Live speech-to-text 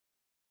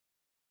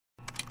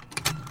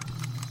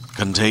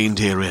Contained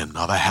herein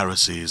are the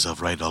heresies of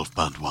Radolf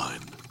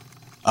Burntwine,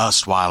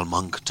 erstwhile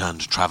monk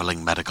turned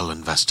traveling medical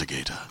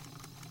investigator.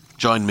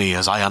 Join me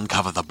as I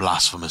uncover the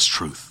blasphemous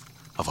truth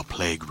of a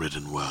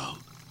plague-ridden world,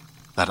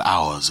 that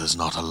ours is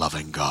not a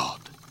loving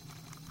God,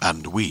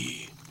 and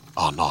we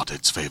are not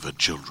its favored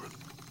children.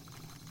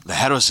 The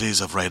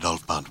heresies of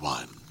Radolf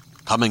Burntwine,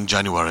 coming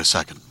January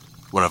 2nd,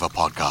 wherever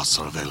podcasts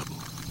are available.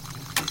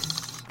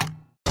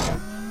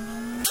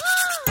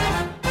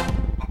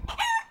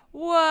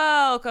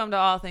 Welcome to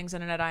All Things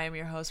Internet. I am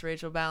your host,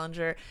 Rachel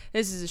Ballinger.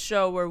 This is a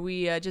show where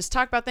we just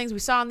talk about things we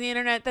saw on the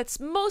internet that's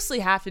mostly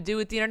have to do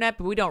with the internet,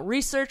 but we don't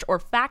research or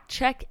fact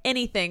check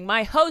anything.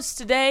 My host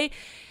today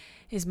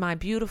is my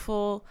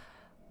beautiful,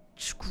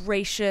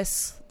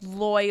 gracious,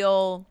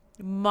 loyal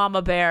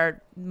mama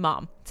bear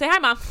mom. Say hi,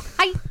 Mom.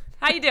 Hi.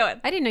 How you doing?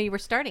 I didn't know you were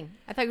starting.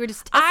 I thought you were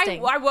just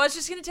testing. I was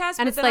just going to test,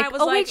 and but it's then like, I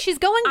was oh, wait, she's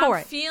going for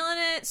I'm it. feeling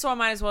it, so I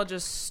might as well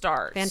just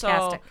start.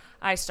 Fantastic. So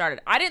I started.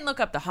 I didn't look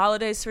up the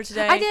holidays for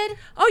today. I did.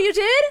 Oh, you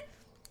did?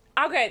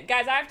 Okay,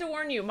 guys, I have to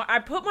warn you. I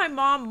put my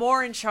mom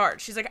more in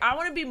charge. She's like, I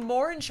want to be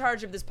more in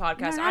charge of this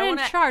podcast. I'm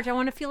not in charge. I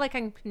want to feel like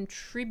I'm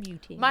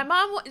contributing. My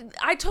mom,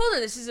 I told her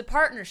this is a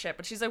partnership,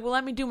 but she's like, well,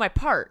 let me do my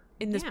part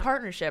in this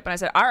partnership. And I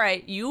said, all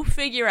right, you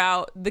figure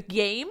out the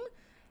game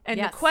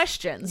and the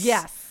questions.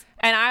 Yes.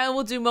 And I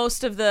will do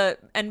most of the,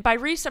 and by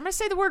research, I'm going to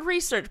say the word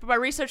research, but by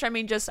research, I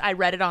mean just I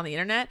read it on the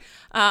internet,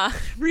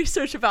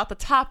 research about the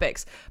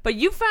topics. But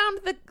you found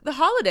the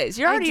holidays.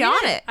 You're already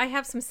on it. I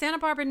have some Santa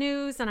Barbara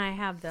news, and I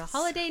have the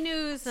holiday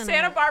news. And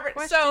Santa Barbara.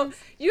 Questions. So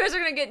you guys are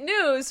going to get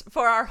news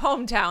for our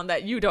hometown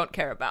that you don't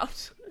care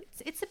about.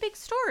 It's a big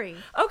story.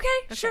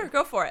 Okay, sure,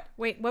 go for it.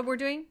 Wait, what we're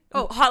doing?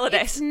 Oh,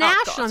 holidays. It's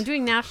national. I'm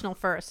doing national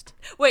first.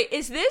 Wait,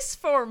 is this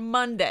for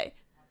Monday?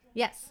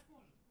 Yes.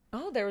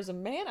 Oh, there was a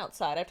man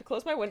outside. I have to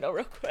close my window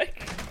real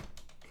quick.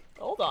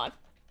 Hold on.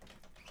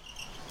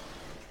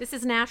 This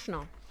is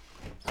national.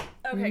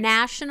 Okay.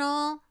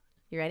 National.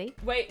 You ready?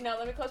 Wait, no,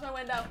 let me close my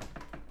window.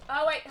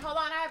 Oh, wait, hold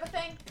on. I have a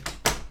thing.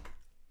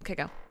 Okay,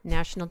 go.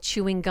 National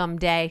Chewing Gum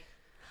Day.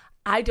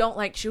 I don't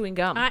like chewing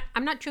gum.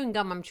 I'm not chewing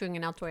gum. I'm chewing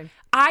an Altoid.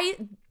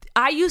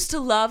 I used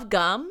to love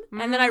gum,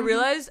 and then I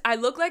realized I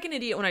look like an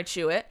idiot when I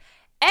chew it.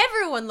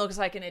 Everyone looks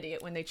like an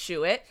idiot when they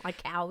chew it.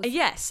 Like cows.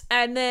 Yes,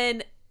 and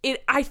then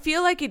I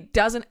feel like it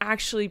doesn't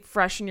actually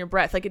freshen your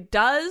breath. Like it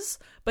does,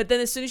 but then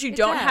as soon as you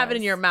don't have it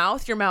in your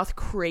mouth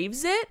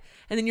craves it,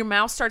 and then your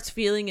mouth starts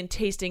feeling and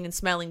tasting and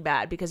smelling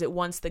bad because it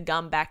wants the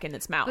gum back in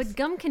its mouth. But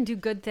gum can do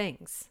good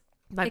things.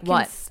 Like it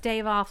what? Can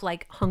stave off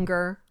like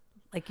hunger.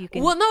 Like you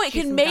can. Well, no, it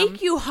chew can some make gum.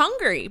 you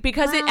hungry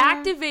because it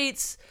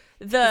activates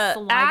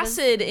the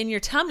acid in your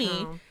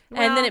tummy,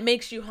 and then it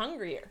makes you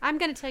hungrier. I'm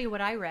going to tell you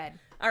what I read.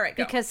 All right,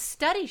 go. Because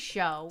studies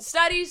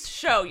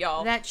show,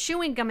 y'all, that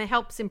chewing gum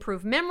helps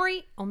improve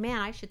memory. Oh man,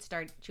 I should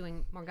start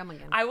chewing more gum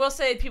again. I will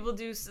say people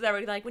do that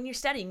were like, when you're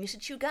studying, you should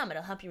chew gum.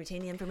 It'll help you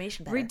retain the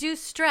information better. Reduce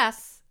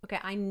stress. Okay,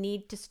 I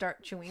need to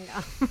start chewing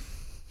gum.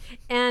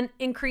 And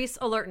increase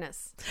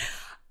alertness.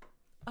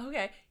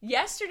 Okay.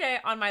 Yesterday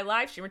on my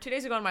live stream, or 2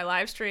 days ago on my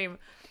live stream,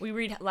 we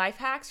read life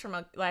hacks from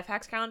a life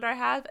hacks calendar I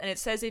have, and it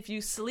says if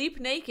you sleep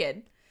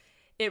naked,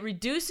 it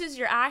reduces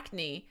your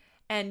acne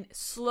and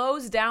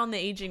slows down the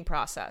aging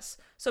process.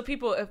 So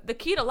people, the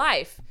key to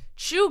life,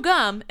 chew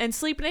gum and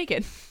sleep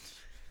naked.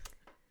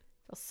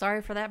 Feel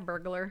sorry for that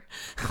burglar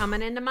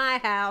coming into my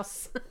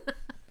house.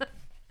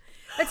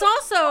 It's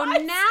also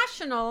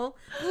National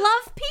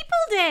Love People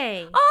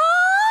Day.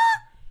 Oh,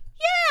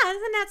 yeah,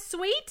 isn't that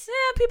sweet?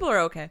 yeah, people are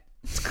okay.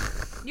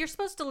 You're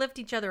supposed to lift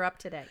each other up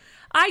today.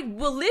 I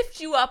will lift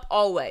you up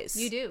always.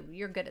 You do.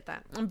 You're good at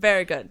that. I'm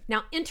very good.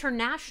 Now,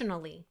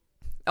 internationally.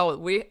 Oh,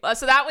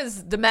 so that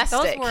was domestic.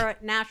 Those were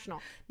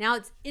national. Now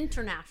it's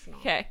international.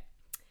 Okay.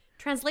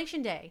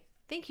 Translation Day.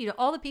 Thank you to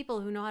all the people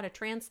who know how to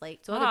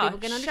translate so other people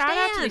can understand. Shout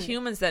out to the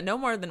humans that know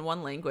more than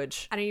one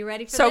language. And are you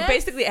ready for this? So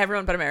basically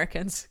everyone but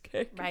Americans.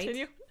 Okay, right.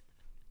 Continue.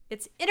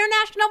 It's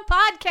International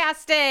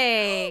Podcast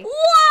Day. What?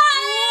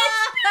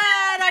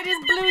 I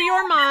just blew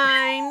your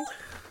mind.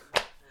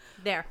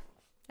 There.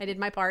 I did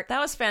my part. That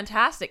was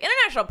fantastic.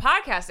 International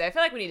Podcast Day. I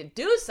feel like we need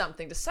to do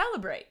something to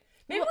celebrate.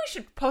 Maybe we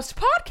should post a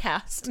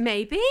podcast.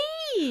 Maybe.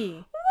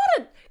 What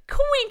a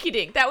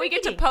coinkydink that we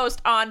get to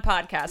post on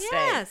Podcast Day.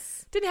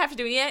 Yes. Didn't have to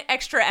do any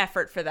extra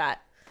effort for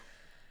that.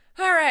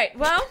 All right.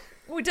 Well,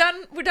 we're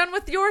done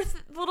with your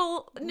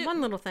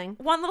One little thing.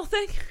 One little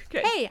thing?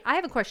 Okay. Hey, I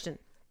have a question.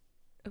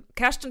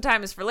 Question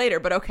time is for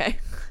later, but okay.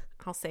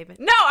 I'll save it.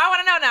 No, I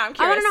want to know now. I'm I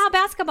curious. want to know how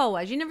basketball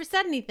was. You never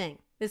said anything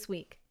this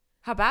week.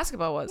 How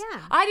basketball was.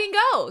 Yeah. I didn't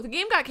go. The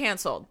game got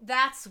canceled.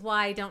 That's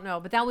why I don't know.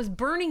 But that was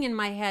burning in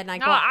my head. And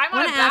I'm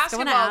on a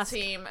basketball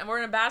team, and we're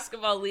in a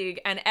basketball league,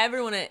 and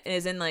everyone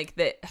is in like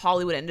the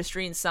Hollywood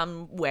industry in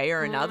some way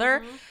or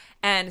another.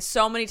 And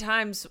so many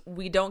times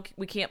we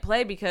can't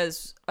play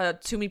because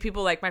too many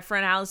people, like my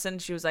friend Allison,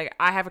 she was like,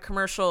 I have a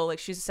commercial, like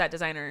she's a set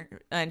designer,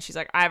 and she's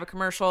like, I have a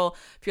commercial.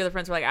 A few other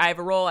friends were like, I have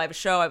a role, I have a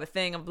show, I have a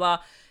thing, and blah.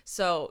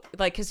 So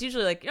like, because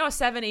usually like,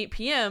 7, 8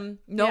 p.m.,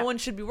 no one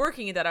should be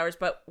working at that hours,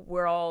 but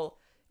we're all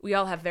we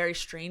all have very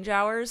strange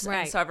hours.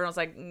 Right. And so everyone was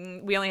like,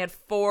 we only had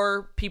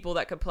 4 people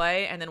that could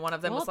play. And then one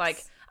of them was Whoops.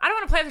 like, I don't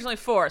want to play if there's only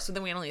 4. So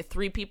then we only had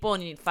 3 people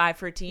and you need 5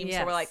 for a team. So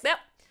Yes. we're like, yep,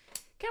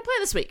 can't play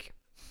this week.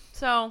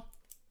 So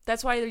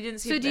that's why we didn't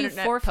see So the do you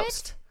internet forfeit?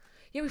 post.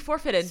 Yeah, we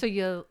forfeited. So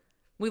you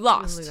we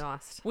lost. really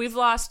lost. We've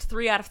lost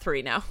 3 out of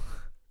 3 now.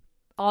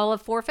 All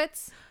of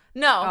forfeits?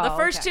 No, the Oh,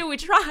 first okay. 2 we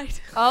tried.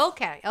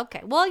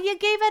 Okay. Well, you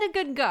gave it a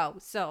good go.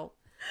 So,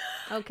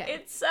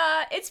 okay.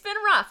 It's been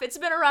rough. It's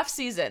been a rough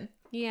season.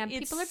 Yeah, It's-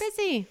 people are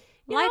busy.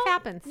 you Life know,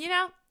 happens. You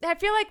know, I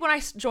feel like when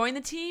I joined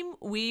the team,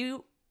 we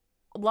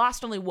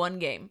lost only 1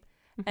 game.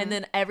 Mm-hmm. And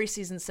then every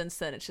season since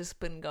then, it's just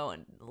been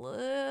going a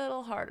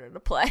little harder to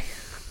play.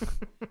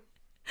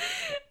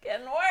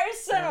 Getting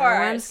worse and worse.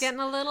 Everyone's getting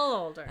a little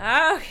older.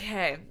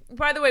 Okay.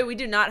 By the way, we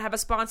do not have a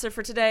sponsor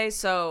for today,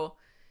 so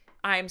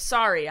I'm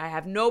sorry. I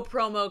have no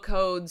promo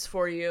codes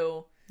for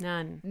you.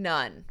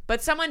 None.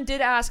 But someone did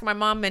ask, my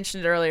mom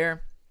mentioned it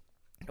earlier,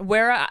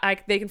 where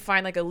they can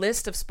find like a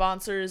list of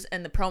sponsors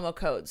and the promo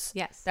codes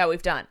Yes. that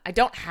we've done. I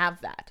don't have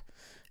that.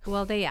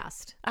 Well, they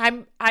asked.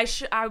 I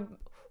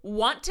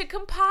want to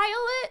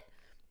compile it,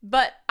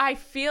 but I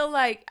feel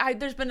like I've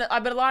been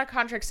a lot of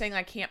contracts saying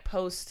I can't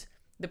post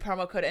the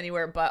promo code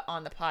anywhere but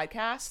on the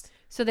podcast.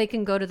 So they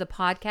can go to the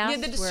podcast? Yeah, the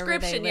wherever they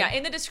description. live? Yeah,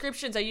 in the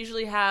descriptions, I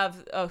usually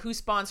have who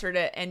sponsored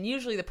it and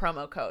usually the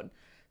promo code.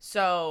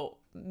 So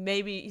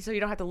you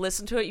don't have to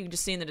listen to it. You can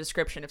just see in the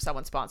description if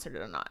someone sponsored it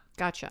or not.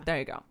 Gotcha. There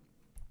you go.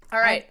 All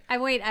right. I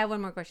have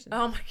one more question.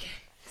 Oh my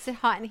god. Is it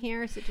hot in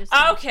here? Is it just...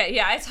 Okay,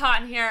 yeah, it's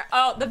hot in here.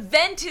 Oh, the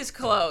vent is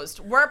closed.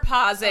 We're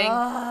pausing.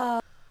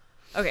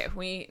 Okay,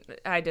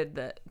 I did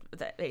the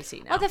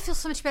AC now. Oh, that feels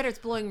so much better. It's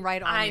blowing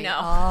right on I me. know.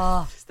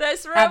 Oh.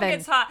 This room Heaven.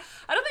 gets hot.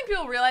 I don't think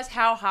people realize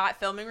how hot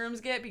filming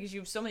rooms get because you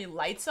have so many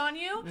lights on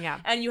you. Yeah.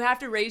 And you have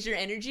to raise your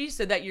energy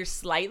so that you're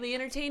slightly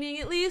entertaining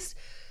at least.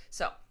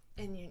 So,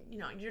 and you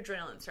know, your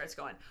adrenaline starts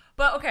going.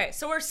 But okay,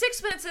 so we're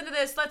 6 minutes into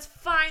this. Let's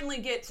finally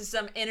get to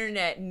some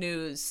internet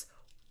news.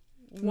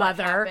 What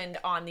happened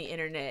on the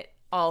internet,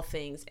 all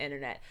things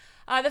internet.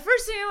 The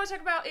first thing I want to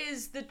talk about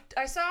is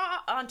I saw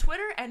on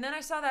Twitter, and then I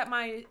saw that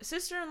my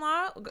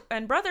sister-in-law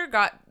and brother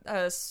got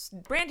a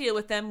brand deal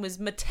with them, was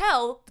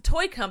Mattel, the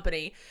toy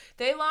company.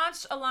 They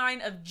launched a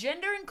line of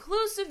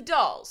gender-inclusive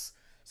dolls,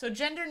 so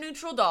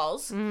gender-neutral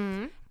dolls,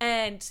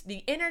 and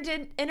the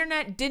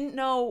internet didn't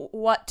know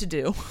what to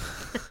do.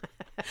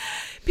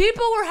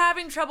 People were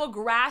having trouble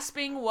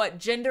grasping what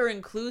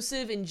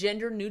gender-inclusive and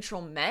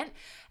gender-neutral meant,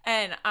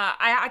 and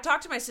I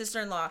talked to my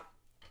sister-in-law.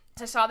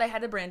 I saw they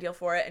had a brand deal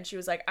for it, and she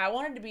was like, I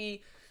wanted to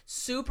be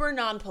super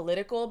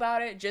non-political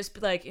about it, just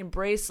like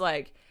embrace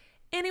like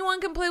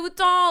anyone can play with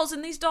dolls,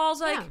 and these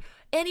dolls like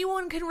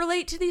anyone can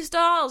relate to these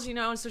dolls, you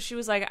know. And so she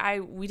was like,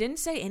 we didn't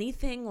say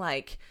anything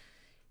like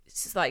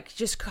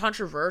just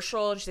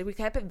controversial. She said we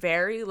kept it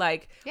very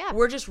like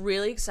we're just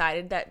really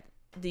excited that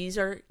these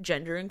are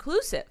gender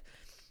inclusive.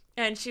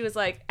 And she was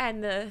like,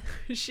 and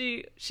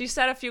she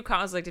said a few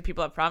comments like, did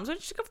people have problems with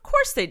it? She's like, of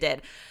course they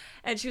did.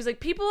 And she was like,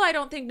 people I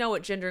don't think know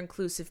what gender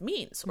inclusive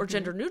means or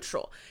gender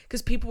neutral,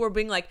 because people were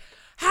being like,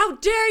 how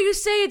dare you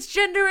say it's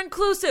gender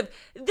inclusive?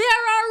 There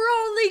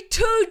are only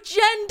 2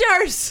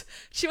 genders.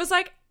 She was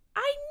like,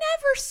 I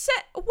never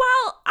said,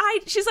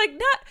 she's like,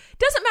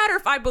 doesn't matter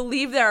if I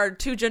believe there are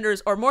 2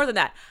 genders or more than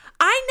that.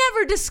 I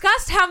never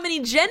discussed how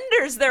many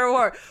genders there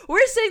were.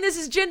 We're saying this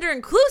is gender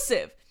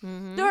inclusive.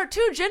 There are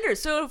 2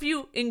 genders. So if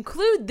you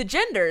include the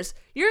genders,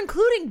 you're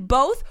including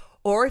both,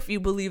 or if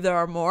you believe there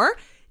are more,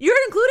 you're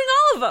including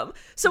all of them.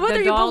 So whether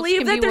The you dolls believe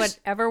can that be there's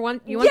whatever you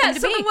want them to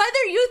so be.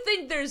 whether you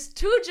think there's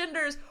 2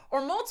 genders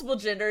or multiple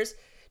genders,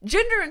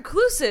 gender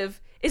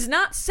inclusive is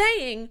not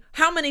saying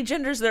how many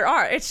genders there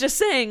are. It's just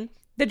saying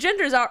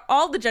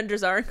all the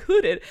genders are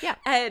included. Yeah.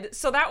 And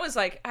so that was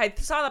like, I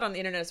saw that on the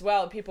internet as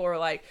well, and people were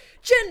like,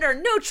 gender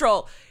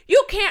neutral.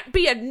 You can't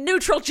be a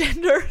neutral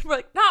gender. We're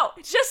like, no,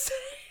 it's just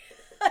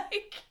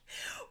like,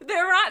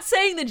 they're not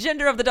saying the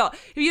gender of the doll.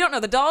 If you don't know,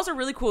 the dolls are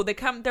really cool.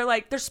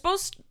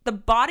 The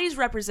bodies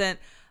represent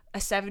a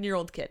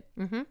 7-year-old kid.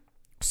 Mm-hmm.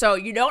 So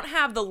you don't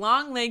have the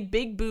long leg,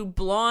 big boob,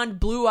 blonde,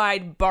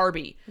 blue-eyed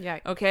Barbie. Yeah.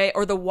 Okay?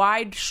 Or the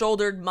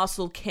wide-shouldered,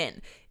 muscled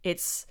Ken.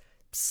 It's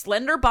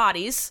slender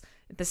bodies.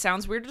 This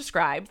sounds weird to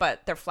describe,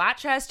 but they're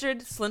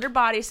flat-chested, slender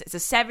bodies. It's a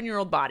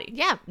 7-year-old body.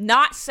 Yeah.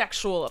 Not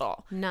sexual at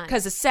all. None.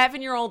 Because a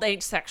 7-year-old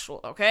ain't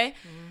sexual, okay?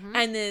 Mm-hmm.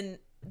 And then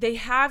they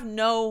have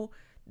no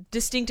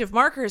distinctive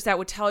markers that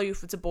would tell you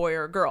if it's a boy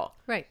or a girl.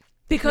 Right.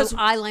 Because no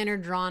eyeliner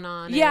drawn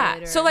on yeah.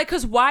 it. So like,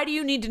 because why do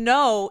you need to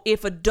know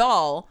if a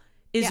doll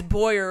is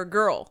boy or a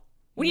girl?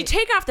 When you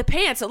take off the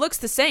pants, it looks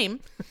the same.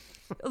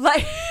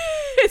 Like,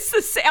 it's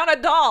the same on a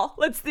doll.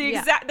 It's the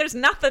exact. There's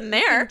nothing You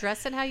there. can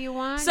dress it how you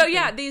want. So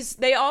yeah,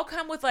 they all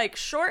come with like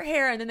short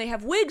hair, and then they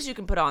have wigs you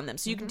can put on them,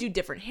 so you can do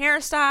different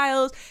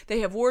hairstyles. They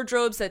have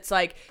wardrobes that's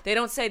like, they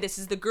don't say this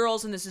is the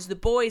girls and this is the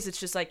boys. It's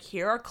just like,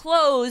 here are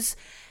clothes.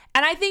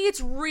 And I think it's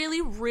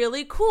really,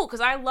 really cool, because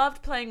I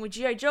loved playing with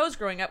G.I. Joes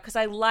growing up, because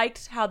I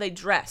liked how they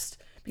dressed.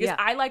 Because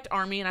I liked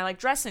Army and I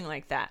liked dressing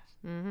like that.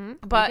 Mm-hmm.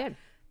 But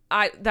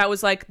that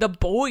was like the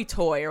boy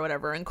toy or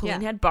whatever, and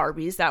Colleen Yeah. had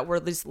Barbies that were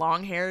these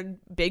long-haired,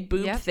 big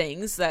boob Yep.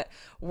 things that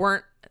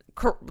weren't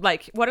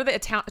like, what are they,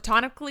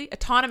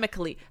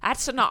 autonomically?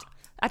 That's not.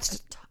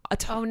 That's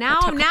Oh, now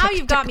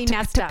you've got me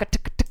messed up.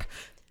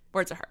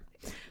 Words are hard.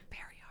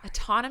 Very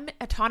hard.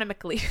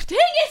 Autonomically. Dang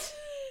it!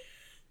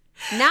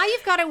 Now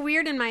you've got it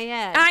weird in my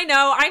head. I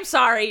know. I'm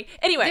sorry.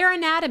 Anyway, Their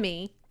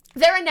anatomy.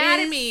 their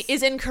anatomy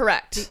is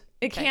incorrect.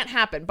 It can't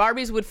happen.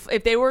 Barbies would,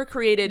 if they were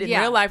created in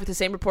Yeah. real life with the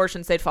same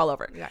proportions, they'd fall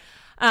over. Yeah.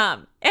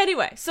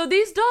 Anyway, so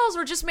these dolls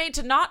were just made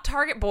to not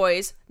target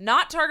boys,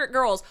 not target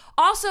girls,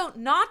 also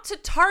not to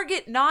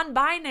target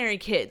non-binary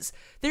kids.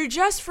 They're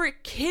just for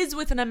kids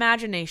with an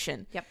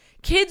imagination. Yep.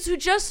 Kids who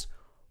just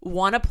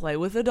want to play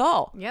with a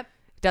doll. Yep.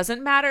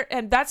 Doesn't matter.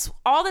 And that's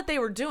all that they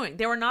were doing.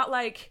 They were not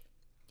like,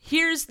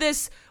 here's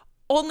this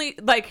only,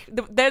 like,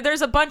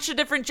 there's a bunch of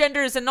different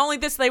genders and only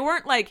this. They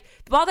weren't like,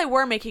 while they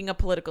were making a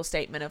political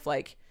statement of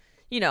like,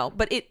 you know,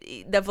 but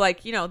of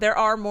like, you know, there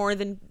are more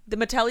than, the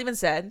Mattel even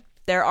said,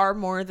 there are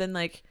more than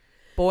like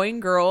boy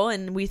and girl,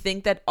 and we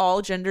think that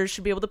all genders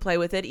should be able to play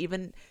with it,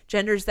 even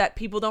genders that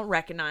people don't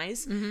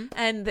recognize.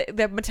 And the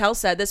Mattel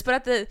said this, but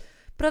at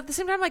the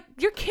same time, like,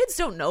 your kids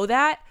don't know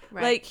that.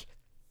 Right. Like,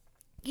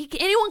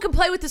 anyone can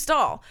play with this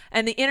doll,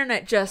 and the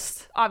internet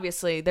just,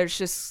 obviously,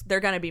 they're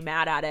gonna be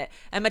mad at it.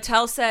 And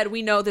Mattel said,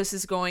 we know this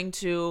is going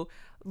to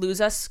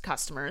lose us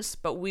customers,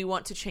 but we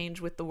want to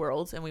change with the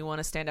world, and we want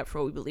to stand up for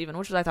what we believe in,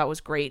 which I thought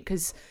was great,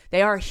 because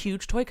they are a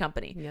huge toy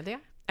company. Yeah, they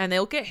are. And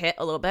they'll get hit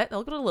a little bit.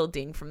 They'll get a little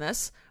ding from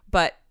this,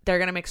 but they're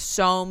going to make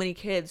so many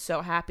kids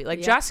so happy. Like,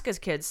 Yep. Jessica's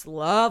kids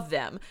love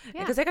them Yeah.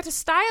 because they got to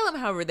style them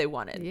however they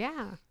wanted.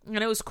 Yeah. And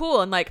it was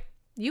cool. And like,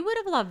 You would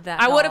have loved that.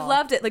 I would have doll.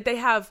 loved it. Like, they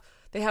have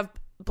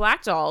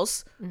black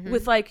dolls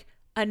with like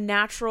a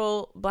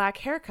natural black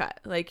haircut.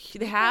 Like,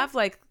 they have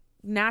like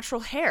natural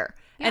hair.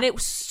 And it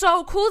was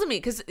so cool to me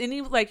because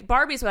like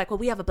Barbies were like, well,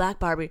 we have a black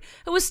Barbie.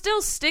 It was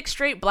still stick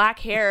straight black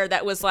hair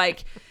that was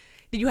like,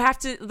 you have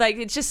to, like,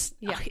 it's just,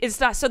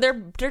 it's not. So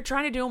they're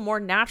trying to do a more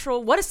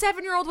natural, what a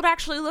 7-year-old would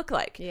actually look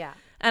like. Yeah.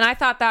 And I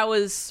thought that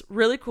was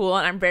really cool,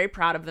 and I'm very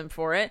proud of them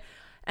for it.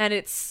 And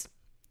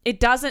it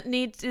doesn't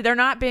need to, they're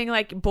not being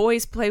like,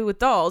 boys play with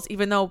dolls,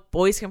 even though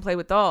boys can play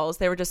with dolls.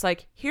 They were just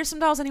like, here's some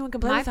dolls anyone can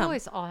play My with them.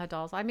 boys all had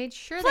dolls. I made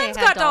sure Friends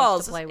they had got dolls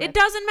dolls. to play with. It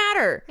doesn't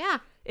matter. Yeah.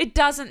 It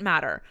doesn't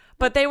matter.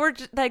 But they were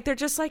like, they're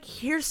just like,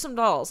 here's some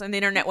dolls. And the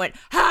internet went,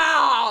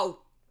 how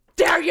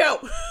dare you?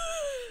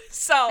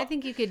 So I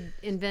think you could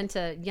invent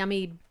a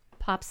yummy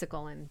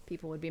popsicle and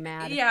people would be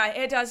mad. yeah,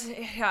 it does.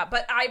 Yeah,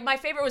 but my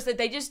favorite was that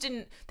the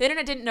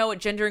internet didn't know what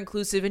gender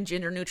inclusive and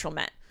gender neutral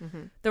meant.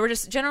 They were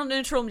just, gender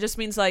neutral just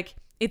means like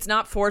it's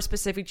not for a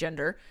specific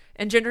gender,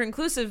 and gender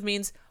inclusive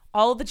means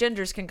all of the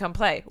genders can come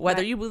play, whether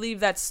Right. you believe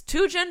that's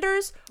 2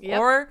 genders Yep.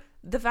 or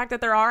the fact that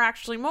there are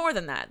actually more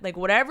than that. Like,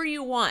 whatever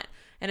you want.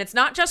 And it's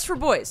not just for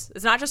boys.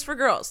 It's not just for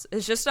girls.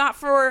 It's just not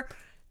for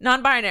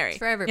non-binary. It's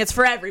for everybody. It's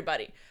for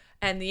everybody.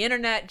 And the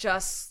internet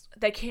just,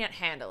 they can't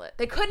handle it.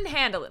 They couldn't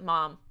handle it,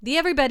 Mom. The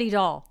everybody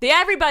doll. The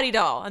everybody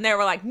doll. And they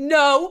were like,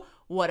 no,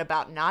 what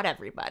about not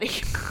everybody?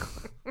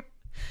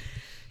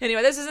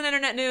 Anyway, this isn't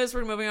internet news.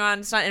 We're moving on.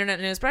 It's not internet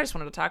news, but I just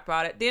wanted to talk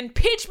about it. The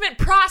impeachment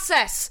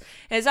process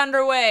is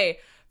underway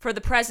for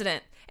the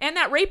president and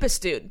that rapist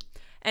dude.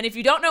 And if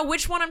you don't know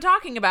which one I'm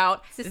talking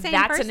about, It's the same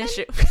that's person? an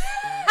issue.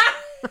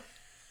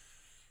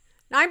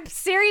 I'm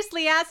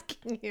seriously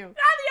asking you. Not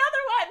the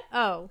other one.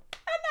 Oh.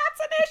 And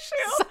that's an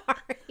issue.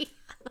 Sorry.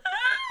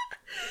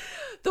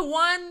 The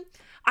one,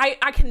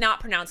 I cannot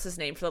pronounce his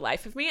name for the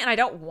life of me, and I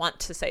don't want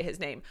to say his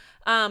name.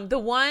 The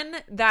one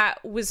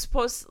that was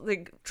supposed,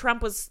 like,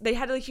 Trump was, they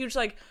had a huge,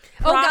 like,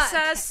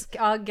 process.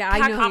 Oh, God.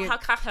 I know who you're-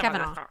 Kavanaugh.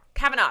 Kavanaugh.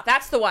 Kavanaugh,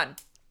 that's the one.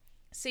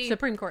 See,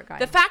 Supreme Court guy.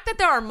 the fact that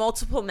there are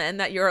multiple men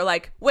that you're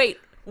like, wait,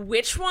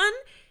 which one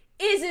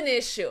is an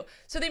issue?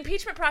 So the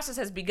impeachment process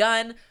has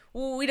begun.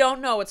 We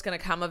don't know what's going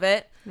to come of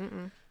it.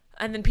 And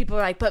then people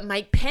are like, but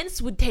Mike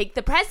Pence would take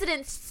the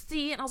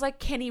presidency. And I was like,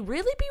 can he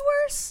really be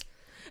worse?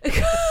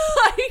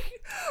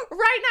 Like,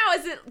 right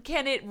now,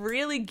 can it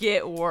really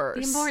get worse?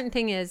 The important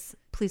thing is,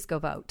 please go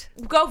vote.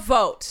 Go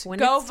vote. When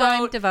go it's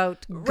time to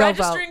vote, go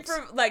Registering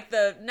vote. for, like,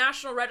 the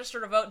National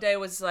Register to Vote Day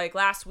was, like,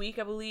 last week,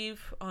 I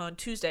believe, on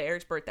Tuesday,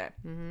 Eric's birthday.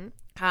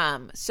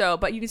 So,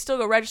 but you can still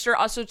go register.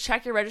 Also,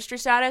 check your registry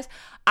status.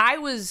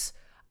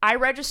 I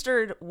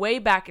registered way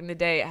back in the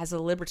day as a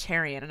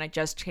libertarian, and I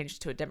just changed it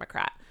to a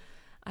Democrat.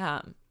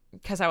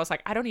 Because I was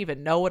like, I don't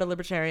even know what a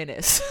libertarian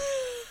is.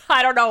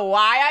 I don't know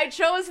why I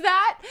chose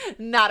that.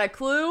 Not a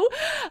clue.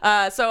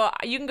 So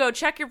you can go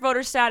check your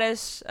voter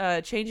status,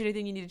 change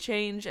anything you need to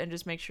change, and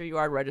just make sure you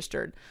are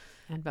registered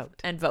And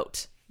vote. and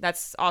vote.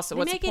 That's also They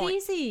what's make the it point.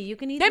 easy. You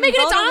can They make it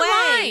vote away.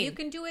 online. You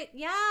can do it.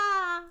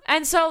 Yeah.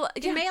 And so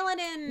You can mail it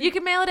in. You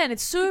can mail it in.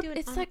 It's super. do it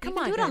It's on- like, come you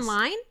on, can do it guys.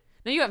 online.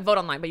 No, you can't vote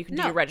online, but you can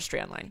do No. your registry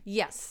online.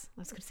 Yes.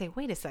 I was going to say,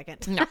 wait a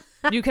second. No,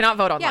 you cannot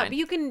vote online.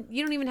 Yeah, but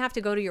you don't even have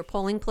to go to your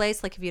polling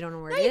place. Like if you don't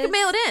know where No, it is. you can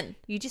mail it in.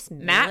 You just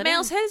mail Matt it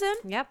mails in. his in.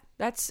 Yep.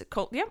 That's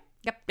cool. Yep.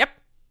 Yep. Yep.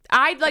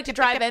 I'd like to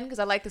drive in because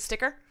I like the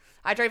sticker.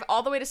 I drive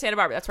all the way to Santa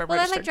Barbara. That's where I'm Well,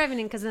 I registered. like driving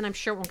in because then I'm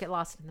sure it won't get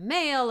lost in the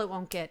mail. It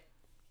won't get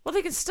Well,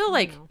 they can still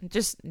like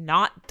just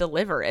not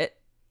deliver it.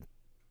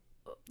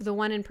 the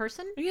one in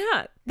person.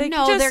 Yeah. They No,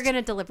 can just they're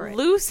gonna deliver it.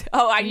 Lose.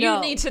 Oh, you No.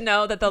 need to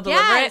know that they'll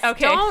Yes, deliver it.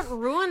 Okay. don't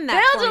ruin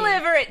that. They'll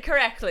deliver it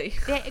correctly.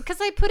 because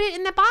I put it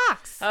in the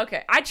box.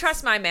 Okay. I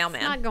trust my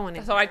mailman. not going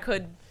So I anywhere.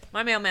 could.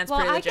 My mailman's Well,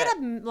 pretty I legit. get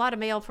a lot of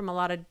mail from a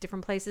lot of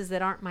different places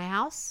that aren't my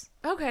house.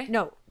 Okay.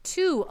 No,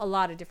 to a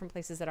lot of different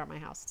places that aren't my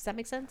house. Does that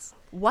make sense?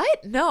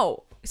 What?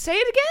 No. Say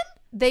it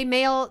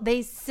again.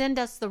 They send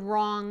us the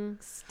wrong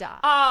stuff.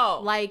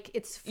 Oh. Like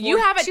it's for You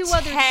have a two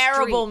other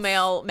terrible streets.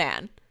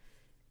 mailman.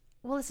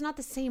 Well, it's not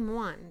the same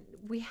one.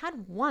 We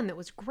had one that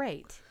was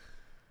great.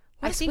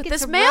 What's I think with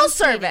it's this a mail rotating.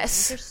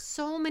 service? There's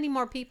so many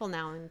more people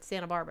now in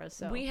Santa Barbara.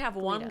 So We have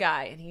Galita. one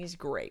guy, and he's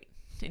great.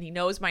 And he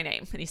knows my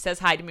name. And he says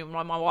hi to me when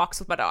I'm on walks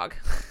with my dog.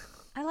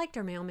 I liked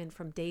our mailman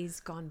from days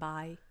gone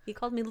by. He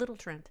called me Little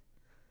Trent.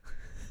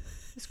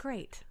 It was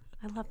great.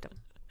 I loved him.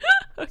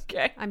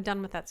 Okay. I'm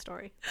done with that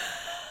story.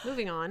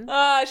 Moving on.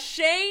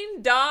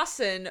 Shane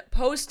Dawson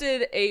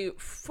posted a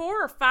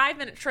 4 or 5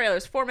 minute trailer,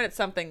 it's 4 minutes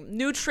something,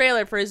 new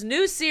trailer for his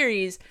new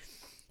series.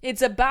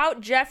 It's about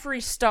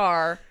Jeffree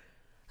Star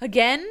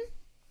again,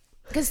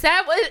 because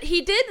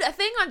he did a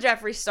thing on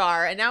Jeffree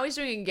Star, and now he's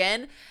doing it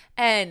again.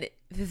 And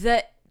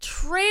the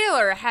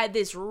trailer had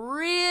this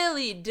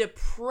really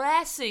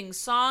depressing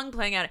song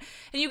playing on it,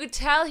 and you could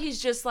tell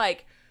he's just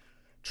like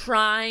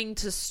trying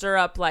to stir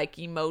up like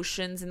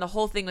emotions, and the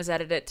whole thing was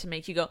edited to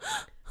make you go,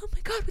 oh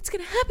my god, what's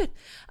gonna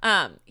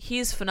happen?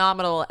 He's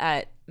phenomenal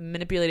at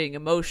manipulating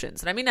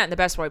emotions, and I mean that in the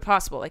best way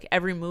possible. Like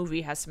every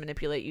movie has to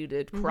manipulate you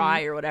to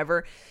cry or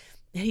whatever.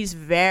 He's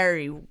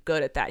very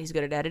good at that. He's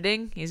good at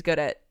editing. He's good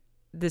at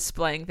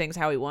displaying things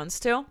how he wants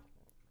to.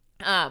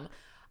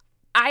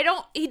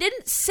 He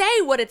didn't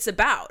say what it's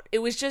about. It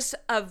was just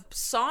a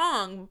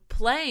song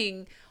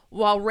playing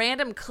while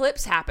random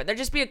clips happen. There'd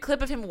just be a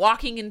clip of him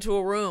walking into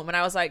a room, and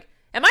I was like,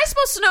 am I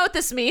supposed to know what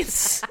this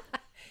means?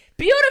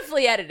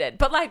 Beautifully edited,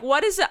 but like,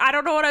 what is it? I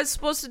don't know what I was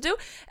supposed to do.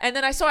 And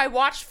then I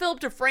watched Philip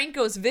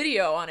DeFranco's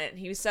video on it, and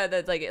he said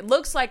that like it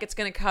looks like it's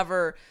going to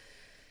cover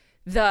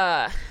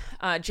the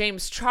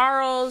James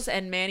Charles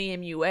and Manny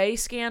MUA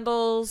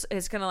scandals.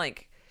 It's going to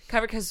like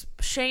cover, because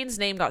Shane's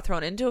name got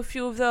thrown into a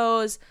few of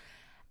those.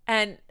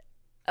 And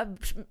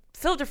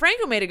Phil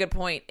DeFranco made a good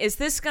point. Is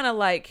this going to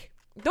like,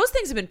 those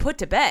things have been put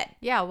to bed.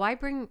 Yeah, why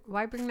bring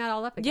that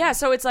all up again? Yeah,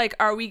 so it's like,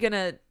 are we going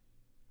to,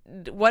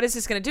 what is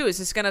this going to do? Is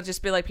this going to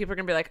just be like, people are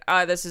going to be like,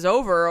 this is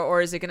over?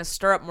 Or is it going to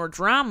stir up more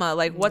drama?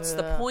 Like, what's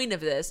the point of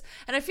this?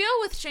 And I feel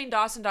with Shane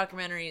Dawson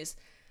documentaries,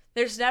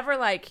 there's never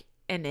like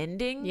an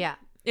ending. Yeah.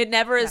 It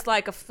never is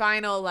like a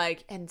final,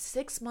 like, and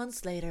 6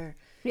 months later,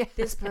 Yeah.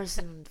 this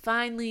person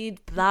finally,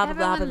 blah, blah, blah,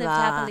 blah, Everyone lived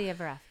blah. happily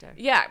ever after.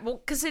 Yeah, well,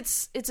 because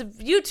it's a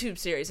YouTube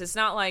series. It's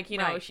not like, a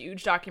Right.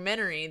 huge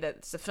documentary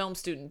that the film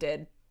student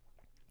did.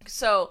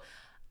 So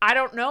I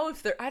don't know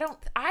if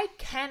I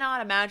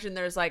cannot imagine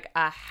there's like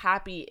a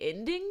happy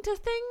ending to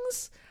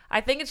things.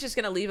 I think it's just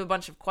going to leave a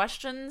bunch of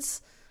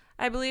questions,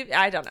 I believe.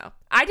 I don't know.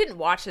 I didn't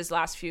watch his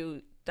last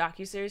few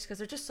docuseries because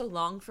they're just so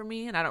long for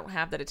me, and I don't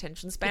have that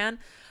attention span.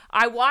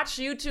 I watch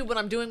YouTube when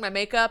I'm doing my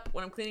makeup,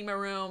 when I'm cleaning my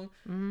room,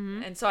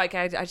 and so I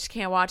just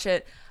can't watch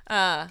it.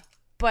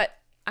 But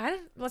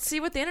let's see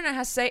what the internet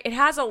has to say. It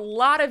has a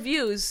lot of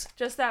views.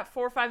 Just that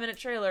 4 or 5 minute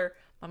trailer.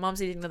 My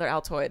mom's eating another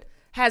Altoid.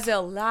 Has a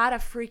lot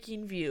of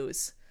freaking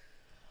views.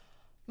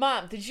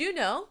 Mom, did you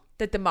know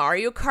that the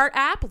Mario Kart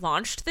app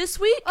launched this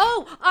week?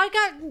 Oh,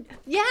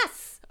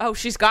 yes. Oh,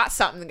 she's got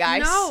something,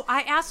 guys. No,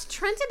 I asked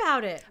Trent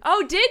about it.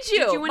 Oh, did you?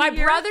 Did you wanna My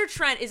hear? brother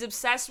Trent is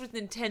obsessed with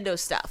Nintendo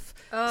stuff.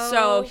 Oh,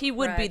 so he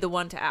would be right. the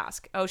one to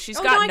ask. Oh, she's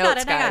Oh, got no, I got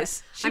notes, it, I got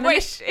guys. it. She, I'm gonna-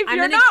 if I'm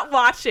you're gonna- not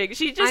watching,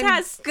 she just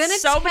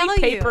has so many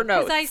paper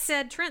notes. Because I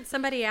said, Trent,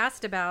 somebody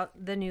asked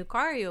about the new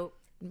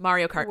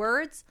Mario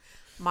Kart.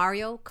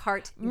 Mario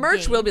Kart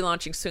Merch game. will be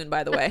launching soon,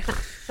 by the way.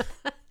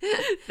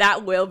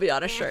 That will be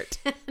on a shirt.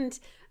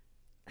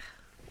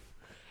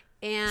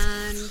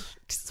 And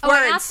Just I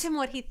words. asked him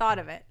what he thought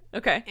of it.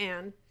 Okay.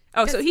 And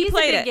Oh, so he he's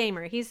played a it. big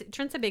gamer.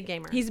 Trent's a big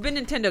gamer. He's been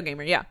Nintendo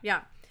gamer, yeah.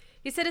 Yeah.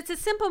 He said it's a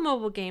simple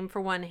mobile game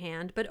for one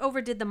hand, but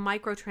overdid the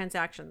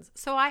microtransactions.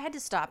 So I had to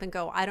stop and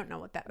go, I don't know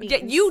what that means. Yeah,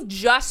 you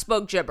just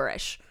spoke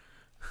gibberish.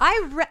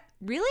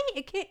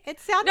 Really? It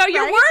sounded No,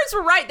 your right. words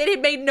were right. They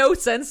made no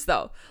sense,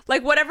 though.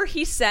 Like, whatever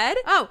he said,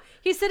 Oh,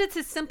 he said it's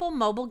a simple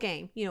mobile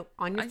game, on your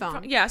On your phone.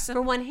 phone, yes.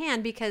 For one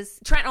hand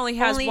because Trent only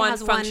has one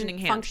functioning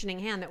hand. functioning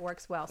hand that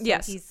works well. So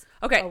Yes. he's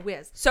Okay. a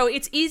whiz. So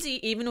it's easy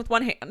even with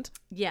one hand.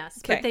 Yes,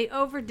 Okay. but they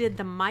overdid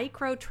the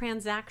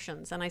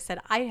microtransactions, and I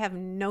said I have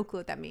no clue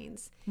what that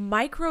means.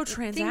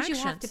 Microtransactions. Things you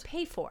have to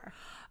pay for.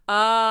 Oh.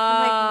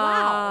 I'm like,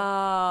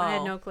 wow. I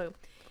had no clue.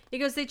 He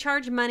goes, they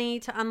charge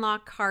money to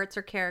unlock carts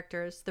or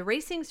characters. The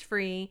racing's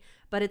free,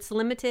 but it's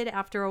limited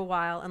after a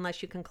while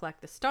unless you can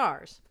collect the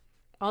stars.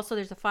 Also,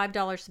 there's a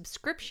 $5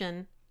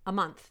 subscription a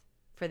month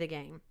for the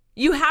game.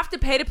 You have to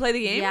pay to play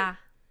the game? Yeah.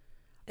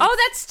 Oh,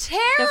 that's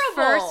terrible. The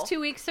first 2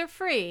 weeks are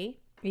free.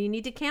 You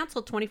need to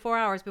cancel 24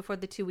 hours before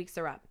the 2 weeks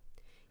are up.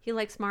 He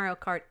likes Mario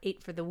Kart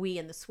 8 for the Wii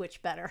and the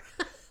Switch better.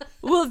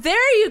 Well,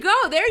 there you go.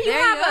 There you There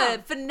you have go. a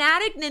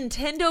fanatic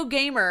Nintendo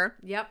gamer.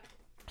 Yep.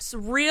 It's a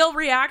real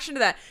reaction to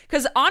that.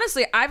 Because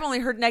honestly, I've only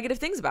heard negative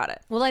things about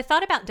it. Well, I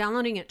thought about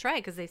downloading it, try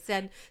it, because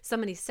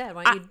somebody said,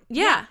 why don't you?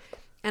 Yeah.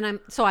 And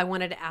so I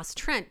wanted to ask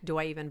Trent, do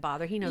I even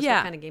bother? He knows Yeah.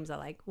 what kind of games I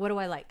like. What do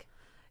I like?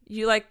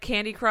 You like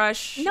Candy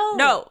Crush? No.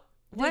 No.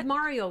 The What?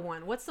 Mario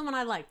one. What's the one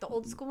I like? The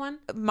old school one?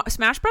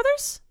 Smash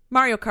Brothers?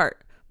 Mario Kart?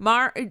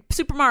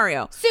 Super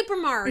Mario. Super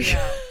Mario.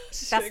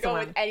 That's the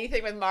one.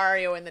 anything with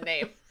Mario in the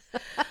name.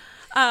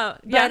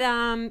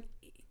 But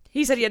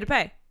He said he had to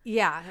pay.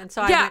 yeah, and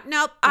so I Yeah, went,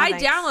 nope. no I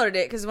thanks. downloaded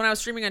it because when I was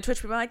streaming on Twitch,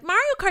 people were like,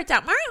 Mario Kart's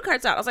out, Mario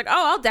Kart's out. I was like, oh,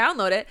 I'll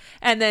download it.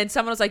 And then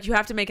someone was like, you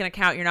have to make an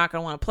account. You're not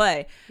going to want to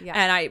play. Yeah.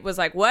 And I was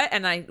like, what?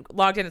 And I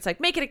logged in. It's like,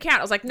 make an account.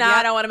 I was like, nah, Yep.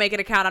 I don't want to make an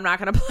account. I'm not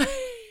going to play.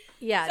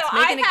 Yeah, So it's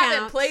make I an haven't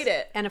account played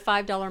it. and a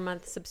 $5 a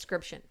month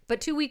subscription.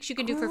 But 2 weeks you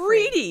can do for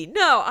free. Greedy.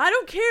 No, I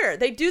don't care.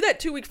 They do that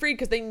 2 week free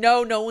because they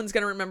know no one's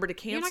going to remember to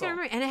You're not cancel. gonna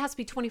remember, and it has to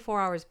be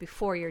 24 hours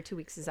before your 2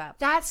 weeks is up.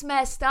 That's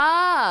messed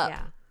up.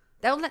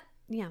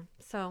 Yeah.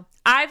 So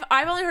I've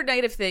only heard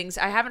negative things.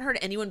 I haven't heard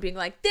anyone being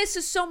like, this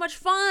is so much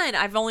fun.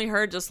 I've only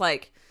heard just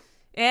like,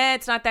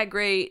 it's not that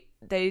great.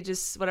 They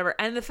just whatever.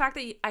 And the fact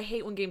that I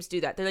hate when games do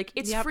that. They're like,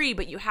 it's Yep. free,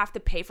 but you have to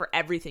pay for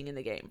everything in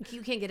the game.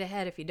 you can't get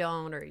ahead if you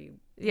don't, or you.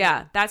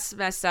 Yeah, that's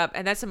messed up.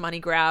 And that's a money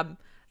grab.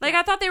 Like,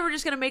 I thought they were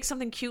just going to make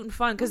something cute and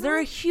fun because they're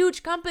a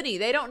huge company.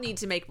 They don't need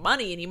to make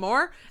money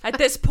anymore at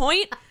this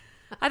point.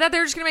 I thought they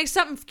were just going to make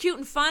something cute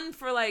and fun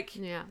for like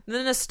Yeah.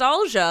 the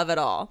nostalgia of it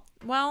all.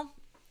 Well,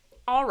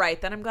 all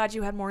right, then I'm glad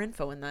you had more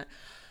info in that.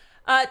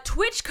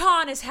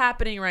 TwitchCon is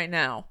happening right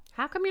now.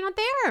 How come you're not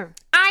there?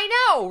 I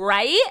know,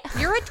 right?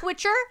 You're a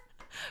Twitcher.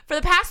 For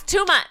the past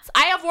 2 months,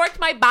 I have worked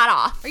my butt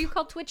off. Are you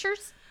called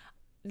Twitchers?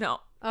 No.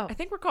 Oh. I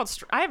think we're called...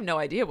 I have no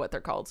idea what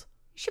they're called.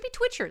 You should be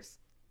Twitchers.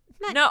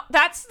 Not No,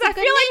 that's... I a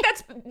feel good like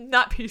that's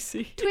not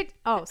PC.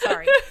 Oh,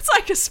 sorry. It's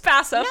like a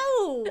spasm.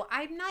 No,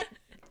 I'm not.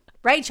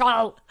 Rachel,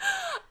 you're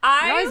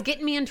always I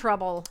getting me in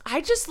trouble.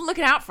 just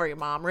looking out for you,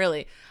 Mom,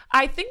 really.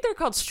 I think they're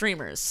called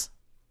streamers.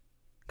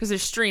 Because they're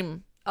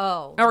stream...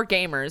 Oh. Or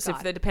gamers, if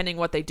God. they depending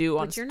what they do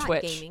on But you're not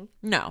Twitch. gaming.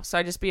 No, so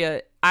I just be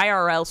a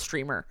IRL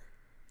streamer.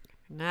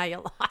 Now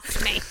you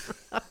lost me.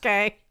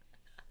 Okay.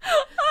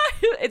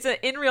 It's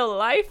in real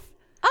life.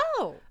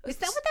 Oh, is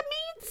that what that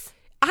means?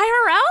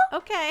 IRL?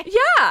 Okay.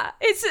 Yeah,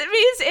 it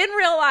means in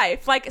real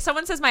life. Like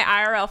someone says my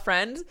IRL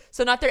friend,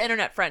 so not their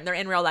internet friend, their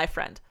in real life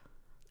friend.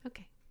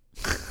 Okay.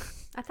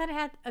 I thought it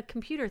had a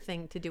computer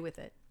thing to do with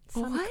it.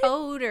 Some What?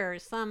 code or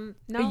some.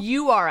 A No.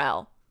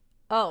 URL.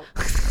 Oh.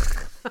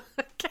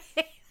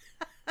 Okay.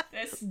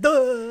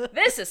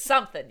 This is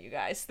something, you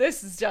guys.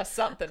 This is just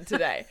something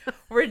today.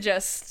 We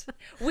just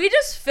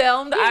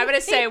filmed. I'm gonna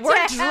say we're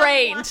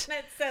drained.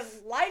 It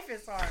says life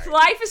is hard.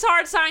 Life is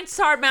hard, science is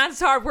hard, math is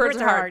hard, words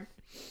are hard.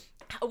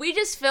 We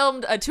just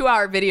filmed a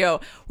 2-hour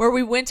video where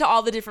we went to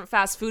all the different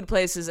fast food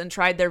places and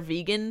tried their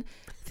vegan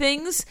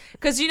things.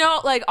 Because, you know,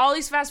 like all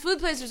these fast food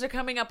places are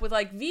coming up with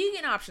like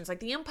vegan options, like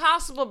the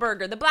Impossible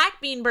Burger, the Black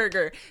Bean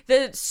Burger,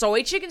 the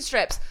soy chicken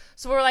strips.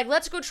 So we're like,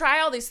 let's go try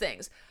all these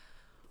things.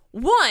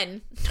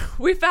 One,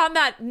 we found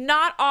that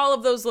not all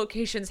of those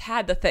locations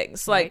had the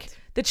things. Like Right.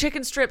 the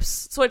chicken strips,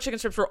 soy chicken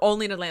strips were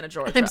only in Atlanta,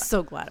 Georgia. I'm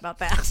so glad about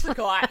that.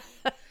 God.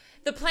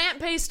 The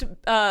plant-based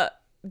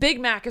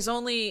Big Mac is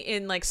only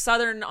in like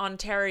southern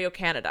Ontario,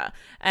 Canada.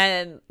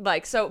 And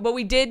like, so, but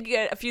we did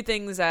get a few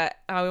things that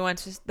we went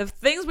to. The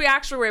things we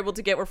actually were able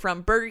to get were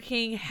from Burger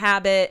King,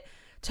 Habit,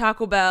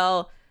 Taco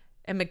Bell,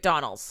 and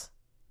McDonald's.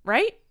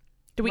 Right?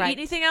 Did we Right. eat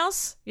anything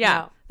else? Yeah,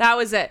 No. that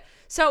was it.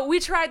 So we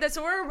tried that.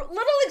 So we're a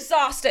little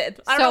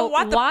exhausted. I don't So know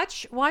what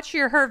the watch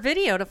her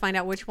video to find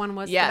out which one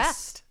was the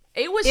best.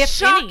 It was If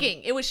shocking.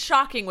 any. It was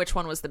shocking which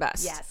one was the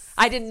best. Yes.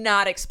 I did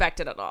not expect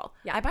it at all.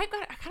 Yeah. I kind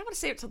of want to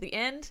save it till the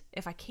end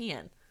if I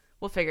can.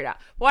 We'll figure it out.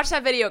 Watch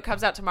that video. It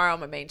comes out tomorrow on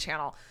my main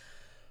channel.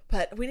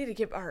 But we need to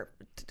get our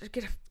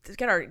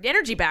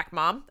energy back,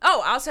 Mom.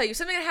 Oh, I'll tell you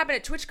something that happened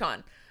at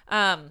TwitchCon.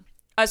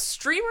 A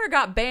streamer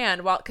got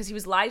banned because he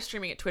was live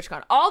streaming at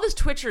TwitchCon. All these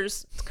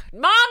Twitchers,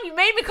 Mom, you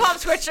made me call them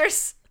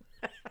Twitchers.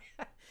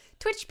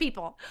 Twitch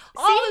people.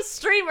 All the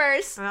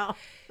streamers Oh.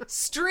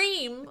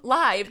 stream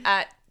live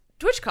at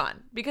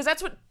TwitchCon because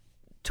that's what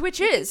Twitch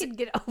is. You could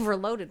get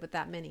overloaded with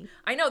that many.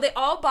 I know, they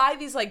all buy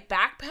these like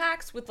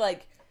backpacks with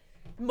like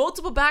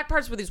multiple back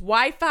parts with these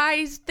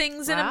Wi-Fi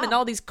things in them Wow. and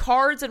all these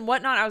cards and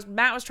whatnot.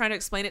 Matt was trying to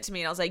explain it to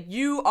me and I was like,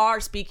 you are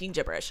speaking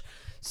gibberish.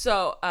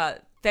 So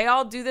they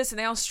all do this and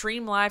they all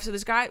stream live. So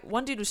this guy,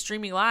 one dude was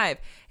streaming live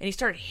and he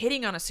started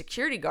hitting on a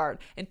security guard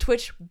and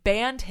Twitch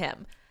banned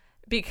him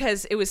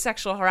because it was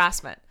sexual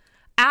harassment.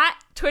 At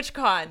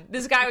TwitchCon,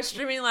 this guy was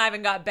streaming live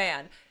and got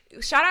banned.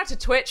 Shout out to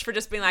Twitch for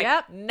just being like,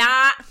 Yep.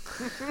 nah,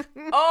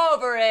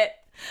 over it.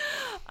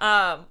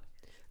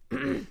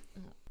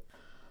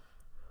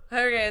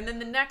 Okay, and then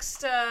the next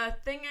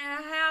thing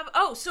I have,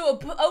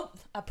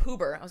 a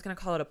poober. I was gonna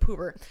call it a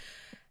poober.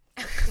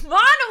 Mom,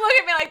 don't look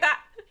at me like that.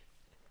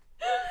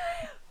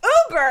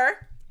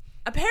 Uber.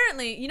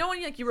 Apparently, you know when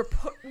you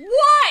report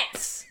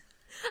what?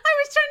 I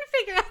was was trying to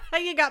figure out how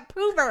you got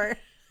poober.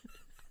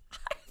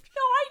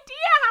 No idea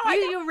how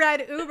You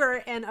read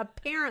Uber and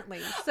apparently.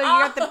 So you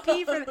got the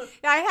P for...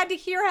 I had to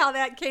hear how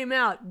that came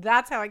out.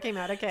 That's how it came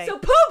out. Okay. So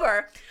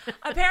poober,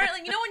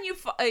 apparently, you know when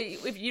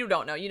if you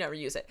don't know, you never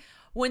use it.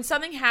 When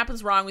something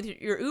happens wrong with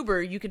your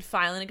Uber, you can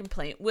file in a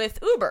complaint with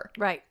Uber.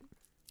 Right.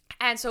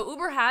 And so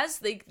Uber has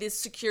this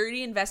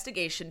security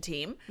investigation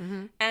team.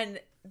 Mm-hmm. And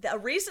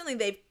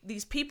recently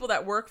these people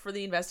that work for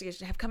the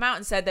investigation have come out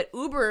and said that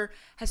Uber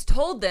has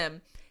told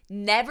them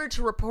never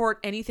to report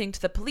anything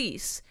to the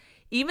police.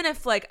 Even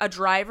if like a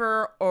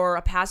driver or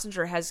a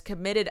passenger has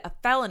committed a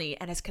felony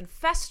and has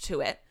confessed to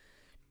it,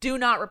 do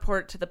not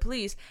report it to the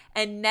police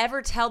and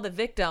never tell the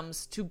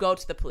victims to go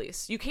to the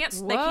police. They can't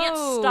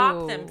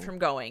stop them from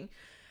going,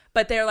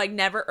 but they're like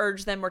never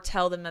urge them or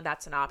tell them that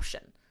that's an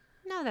option.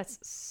 No, that's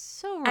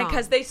so wrong. And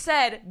because they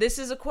said, this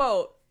is a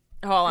quote.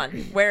 Hold on.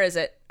 Where is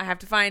it? I have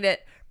to find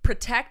it.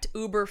 Protect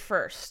Uber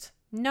first.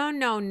 No.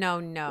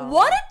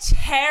 What a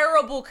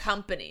terrible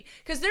company.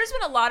 Because there's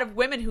been a lot of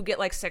women who get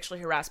like sexually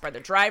harassed by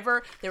their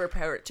driver. They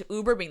report it to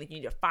Uber, being like, you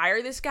need to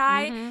fire this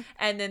guy. Mm-hmm.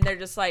 And then they're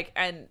just like,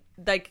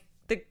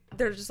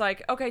 they're just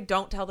like, okay,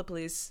 don't tell the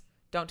police.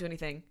 Don't do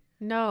anything.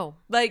 No.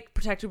 Like,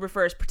 protect Uber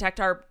first. Protect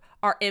our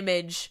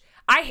image.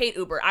 I hate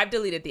Uber. I've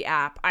deleted the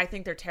app. I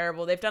think they're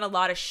terrible. They've done a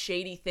lot of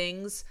shady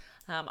things.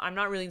 I'm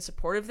not really in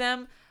support of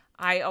them.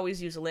 I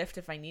always use Lyft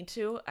if I need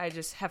to. I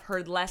just have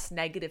heard less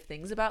negative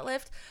things about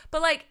Lyft.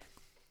 But like,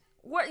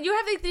 what you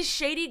have like these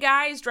shady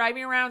guys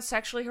driving around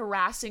sexually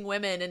harassing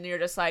women, and you're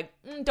just like,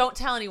 don't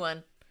tell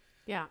anyone.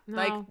 Yeah, no,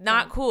 like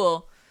not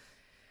cool.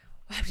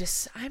 I'm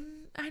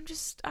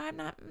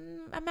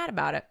mad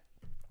about it.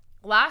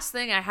 Last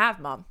thing I have,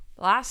 Mom.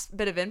 Last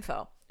bit of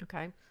info.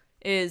 Okay.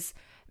 Is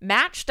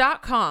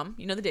Match.com.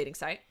 You know the dating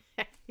site.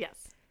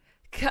 Yes.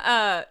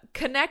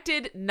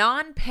 Connected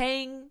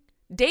non-paying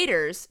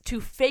daters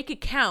to fake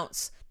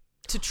accounts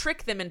to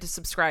trick them into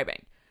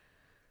subscribing.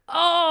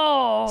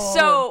 Oh.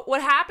 So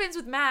what happens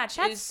with Match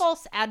That's is...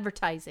 false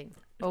advertising.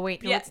 Oh,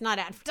 wait. No, it's not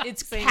advertising.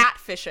 It's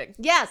catfishing.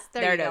 Yes.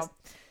 There you it go. is.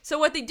 So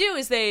what they do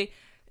is they...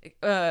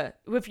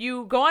 if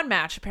you go on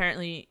Match,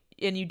 apparently,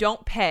 and you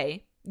don't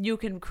pay, you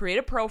can create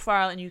a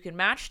profile and you can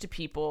match to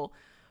people,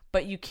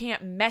 but you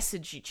can't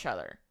message each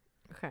other.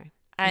 Okay.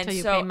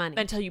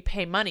 Until you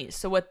pay money.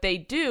 So what they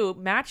do,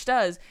 Match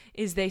does,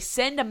 is they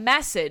send a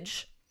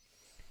message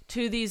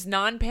to these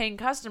non-paying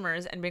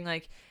customers and being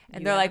like,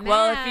 and they're like,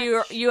 well,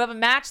 if you have a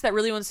match that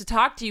really wants to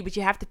talk to you, but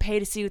you have to pay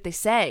to see what they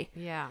say.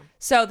 Yeah.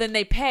 So then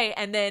they pay,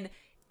 and then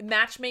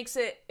Match makes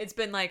it's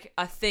been like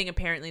a thing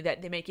apparently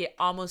that they make it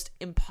almost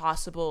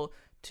impossible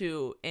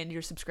to end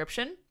your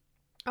subscription.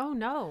 Oh,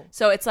 no.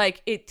 So it's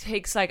like, it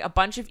takes like a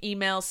bunch of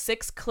emails,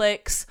 6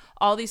 clicks,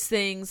 all these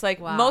things. Like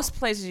most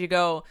places you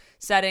go,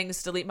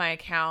 settings, delete my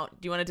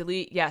account. Do you want to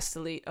delete? Yes,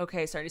 delete.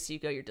 Okay, sorry to see you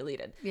go. You're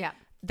deleted. Yeah.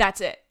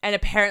 That's it. And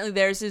apparently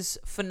theirs is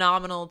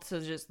phenomenal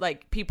to just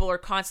like, people are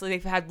constantly,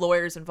 they've had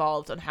lawyers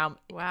involved on how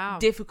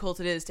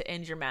difficult it is to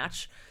end your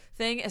Match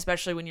thing,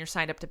 especially when you're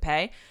signed up to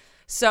pay.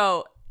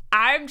 So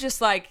I'm just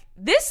like,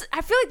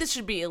 I feel like this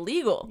should be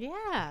illegal.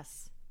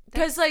 Yes.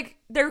 Because like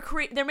they're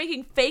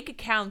making fake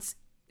accounts.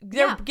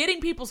 They're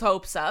getting people's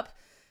hopes up.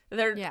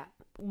 They're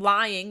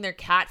lying. They're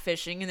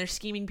catfishing, and they're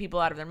scheming people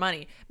out of their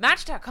money.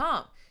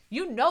 Match.com,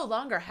 you no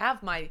longer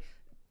have my...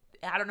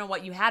 I don't know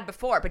what you had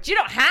before, but you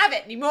don't have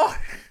it anymore.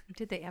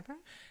 Did they ever?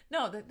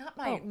 No, not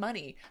my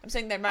money. I'm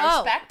saying they're my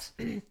respect.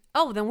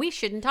 Oh, then we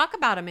shouldn't talk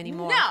about them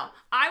anymore. No,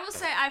 I will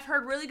say I've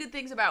heard really good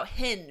things about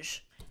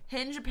Hinge.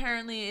 Hinge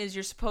apparently is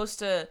you're supposed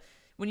to,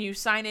 when you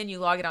sign in, you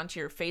log it onto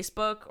your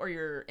Facebook or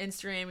your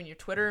Instagram and your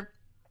Twitter,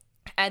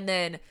 and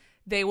then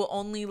they will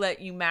only let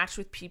you match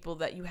with people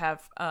that you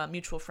have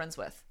mutual friends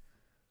with.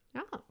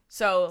 Oh.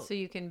 So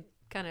you can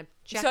kind of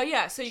check. So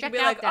you can be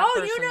like,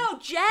 you know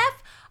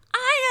Jeff?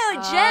 I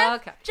know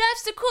Jeff. Okay.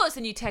 Jeff's the coolest.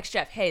 And you text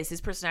Jeff, hey, is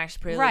this person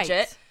actually pretty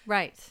legit?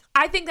 Right.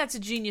 I think that's a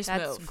genius move.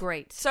 That's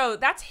great. So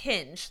that's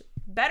Hinge.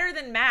 Better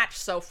than Match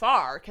so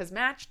far, because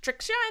Match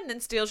tricks you and then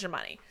steals your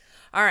money.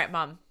 All right,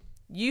 Mom.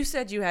 You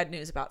said you had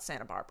news about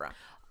Santa Barbara.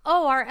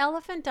 Oh, our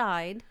elephant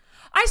died.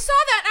 I saw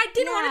that and I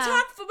didn't want to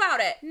talk about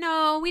it.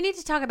 No, we need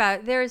to talk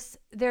about it.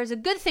 There's a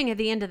good thing at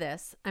the end of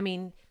this. I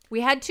mean,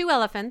 we had 2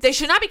 elephants. They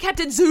should not be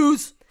kept in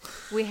zoos.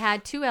 We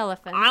had 2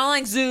 elephants. I don't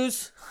like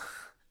zoos.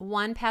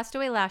 One passed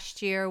away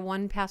last year.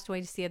 One passed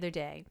away just the other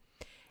day.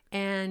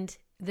 And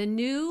the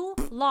new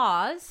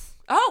laws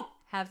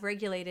have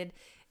regulated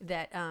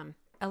that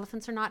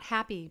elephants are not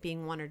happy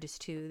being 1 or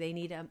just 2. They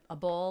need a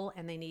bull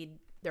and they need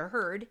their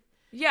herd.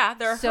 Yeah,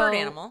 they're a herd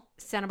animal.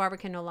 Santa Barbara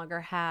can no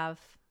longer have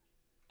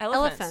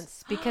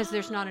elephants because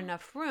there's not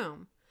enough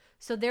room.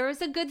 So there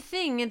is a good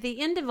thing at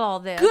the end of all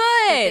this.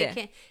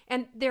 Good.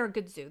 And they're a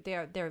good zoo.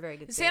 They're a very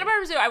good zoo. Santa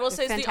Barbara Zoo, I will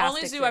say, is the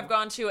only zoo I've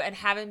gone to and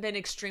haven't been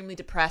extremely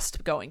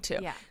depressed going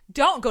to. Yeah.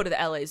 Don't go to the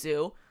LA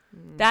Zoo.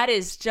 That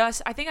is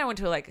just, I think I went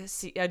to like a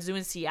zoo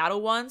in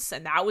Seattle once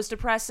and that was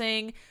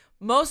depressing.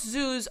 Most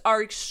zoos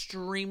are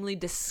extremely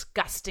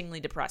disgustingly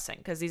depressing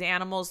because these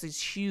animals,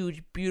 these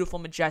huge, beautiful,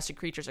 majestic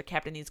creatures are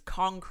kept in these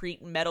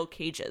concrete metal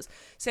cages.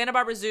 Santa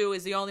Barbara Zoo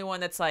is the only one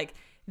that's like,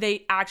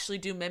 they actually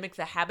do mimic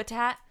the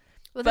habitat.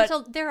 Well,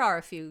 But- there are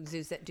a few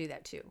zoos that do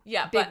that too.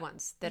 Yeah, big but-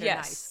 ones that are yes,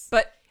 nice.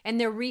 but And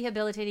they're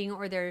rehabilitating,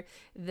 or they're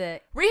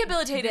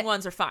rehabilitating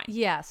ones are fine.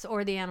 yes,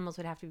 or the animals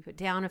would have to be put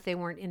down if they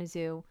weren't in a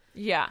zoo.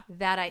 Yeah.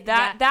 That I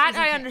That isn't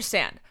I fair.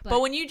 understand. But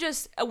But- when you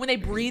just when they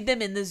breed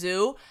them in the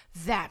zoo,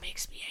 that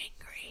makes me angry.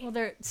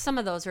 Well, some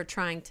of those are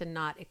trying to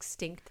not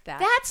extinct that.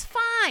 That's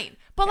fine.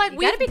 But like you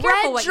we gotta be bred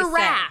careful what you say.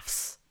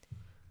 giraffes.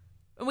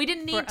 And we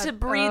didn't need to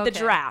breed the okay.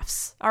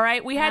 giraffes. All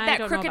right? We had I that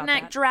don't know crooked about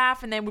neck that.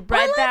 giraffe and then we Oh, I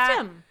bred loved that.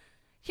 him.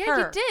 Yeah, Her.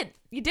 you did.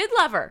 You did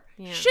love her.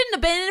 Yeah. Shouldn't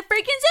have been in a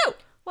freaking zoo.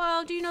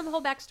 Well, do you know the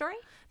whole backstory?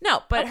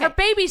 No, but Okay. her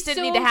babies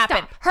didn't need to So happen.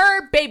 stop.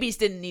 Her babies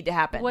didn't need to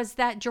happen. Was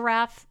that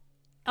giraffe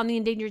on the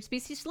endangered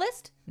species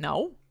list?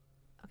 No.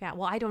 Okay,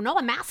 well, I don't know.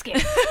 I'm asking.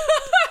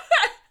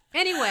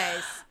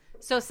 Anyways,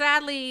 so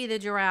sadly,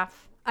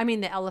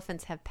 the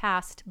elephants have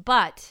passed,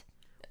 but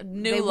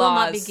New they laws. will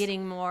not be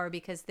getting more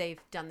because they've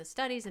done the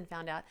studies and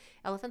found out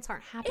elephants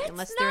aren't happy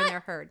unless they're in their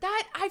herd.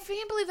 That I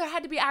can't believe there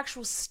had to be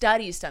actual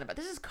studies done about.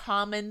 This is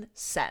common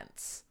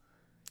sense.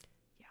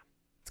 Yeah,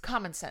 it's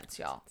common sense,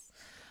 y'all.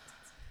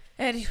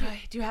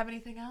 Anyway, do you have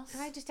anything else?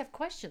 I just have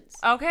questions.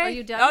 Okay. Are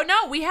you done? Oh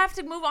no, we have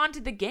to move on to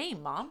the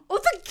game, Mom. Oh,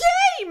 the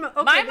game!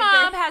 Okay, My the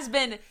mom game. has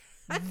been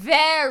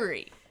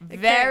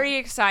very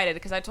excited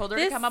because I told her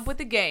to This- come up with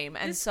the game,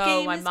 and this so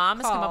game my is mom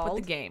has come up with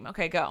the called- game.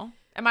 Okay, go.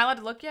 Am I allowed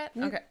to look yet?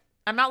 Okay,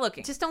 I'm not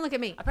looking. Just don't look at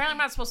me. Apparently, I'm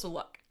not supposed to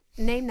look.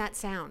 Name that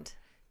sound.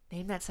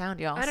 Name that sound,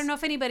 y'all. I don't know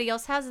if anybody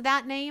else has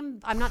that name.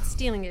 I'm not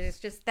stealing it. It's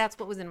just that's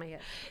what was in my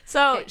head.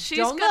 So Okay, she's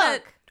don't gonna.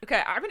 look.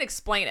 Okay, I'm gonna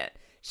explain it.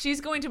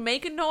 She's going to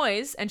make a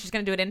noise, and she's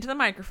gonna do it into the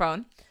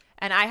microphone,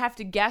 and I have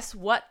to guess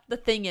what the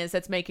thing is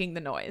that's making the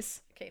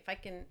noise. Okay, if I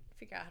can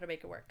figure out how to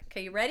make it work.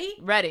 Okay, you ready?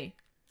 Ready?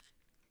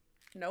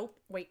 Nope.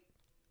 Wait.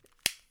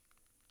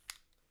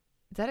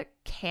 Is that a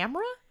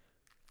camera?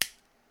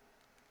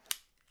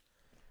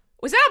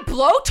 Was that a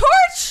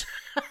blowtorch?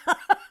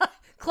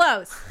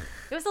 Close.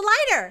 It was a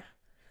lighter.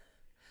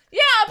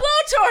 Yeah, a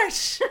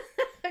blowtorch.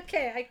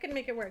 Okay, I couldn't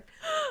make it work.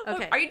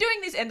 Okay. Are you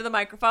doing these into the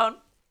microphone?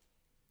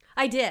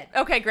 I did.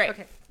 Okay, great.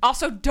 Okay.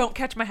 Also, don't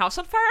catch my house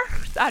on fire.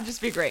 That'd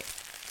just be great.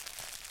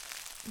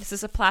 Is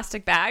this a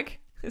plastic bag?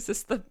 Is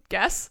this the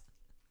guess?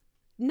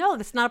 No,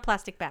 that's not a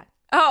plastic bag.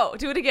 Oh,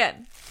 do it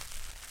again.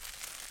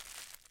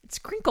 It's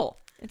crinkle.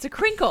 It's a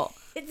crinkle.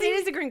 It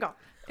is a crinkle.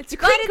 It's a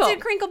But crinkle. it's a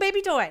crinkle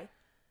baby toy.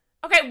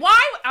 Okay,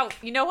 why? Oh,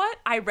 you know what?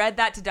 I read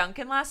that to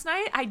Duncan last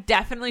night. I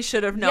definitely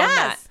should have known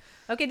that.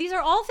 Okay, these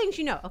are all things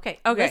you know. Okay.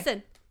 Okay.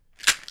 Listen.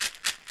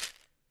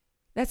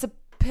 That's a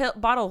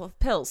bottle of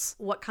pills.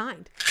 What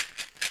kind?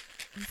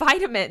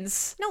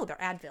 Vitamins. No, they're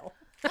Advil.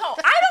 Oh,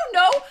 I don't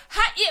know.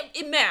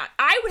 Man,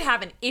 I would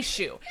have an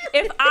issue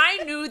if I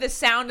knew the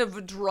sound of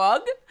a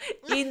drug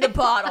in the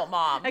bottle,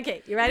 Mom.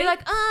 Okay, you I'd ready? be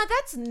like,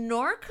 that's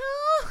Norco?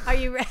 Are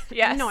you ready?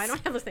 Yes. No, I don't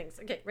have those things.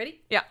 Okay,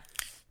 ready? Yeah.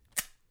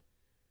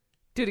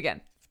 Do it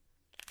again.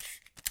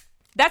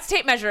 That's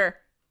tape measure.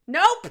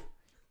 Nope.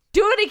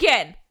 Do it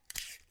again.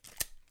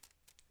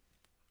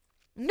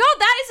 No,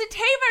 that is a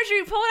tape measure.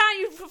 You pull it out,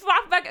 you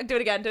flop back. Do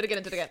it again. Do it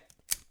again. Do it again.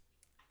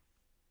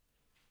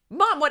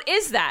 Mom, what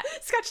is that?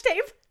 Scotch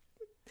tape.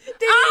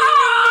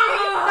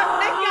 Oh!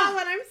 I got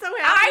one. I'm so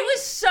happy. I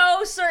was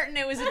so certain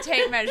it was a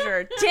tape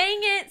measure. Dang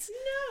it.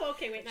 No.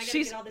 Okay, wait. Now I gotta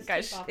She's get all this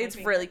guys, tape off my it's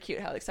finger. really cute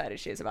how excited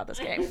she is about this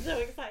game. I'm so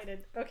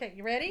excited. Okay,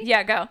 you ready?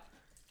 Yeah, go.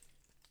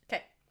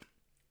 Okay.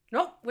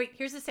 Nope. Wait.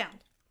 Here's the sound.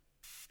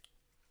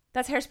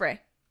 That's hairspray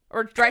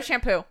or dry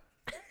shampoo.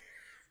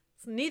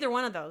 It's neither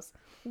one of those.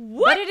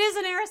 What? But it is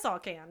an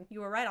aerosol can.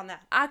 You were right on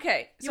that.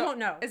 Okay, You won't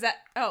know. Is that?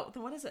 Oh,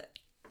 then what is it?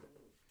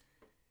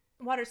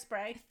 Water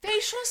spray.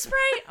 Facial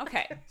spray?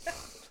 Okay.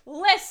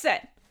 Listen.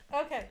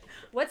 Okay.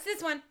 What's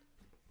this one?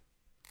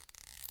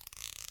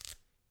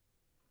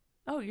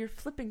 Oh, you're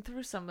flipping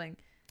through something.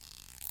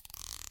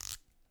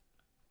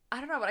 I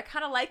don't know, but I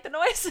kind of like the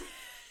noise.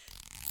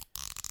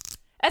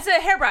 That's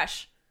a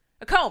hairbrush.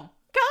 A comb.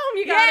 Comb.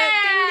 You Yeah! got it.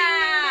 Ding, ding,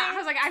 ding, I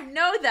was like, I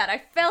know that.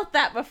 I felt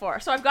that before.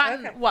 So I've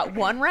gotten, Okay. what,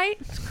 one right?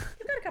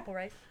 You got a couple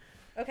right.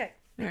 Okay.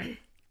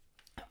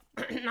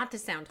 Not the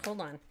sound.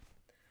 Hold on.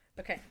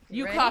 Okay.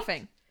 You ready?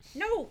 coughing.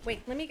 No.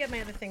 Wait. Let me get my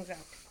other things out.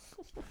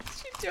 What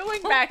you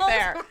doing back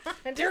there?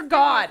 Hold Dear on.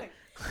 God.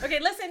 Okay.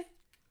 Listen.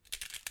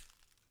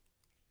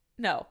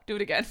 No, do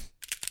it again.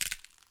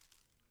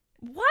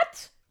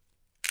 What?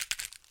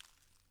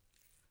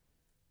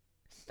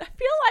 I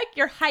feel like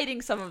you're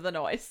hiding some of the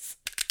noise.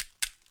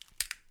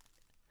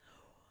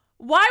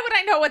 Why would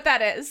I know what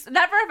that is?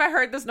 Never have I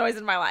heard this noise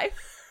in my life.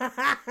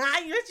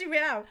 Yes, you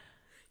have.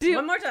 Do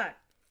One more time.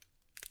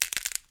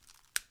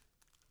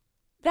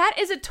 that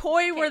is a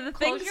toy where the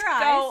Close things your go.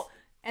 eyes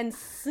and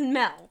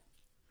smell.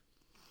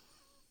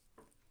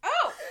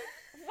 Oh,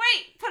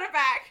 wait, put it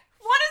back.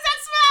 What does that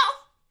smell?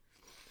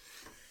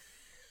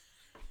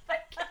 I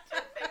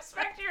didn't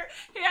expect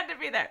you had to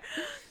be there.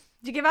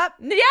 Did you give up?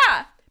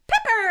 Yeah.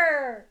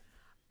 Pepper.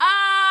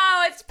 Oh,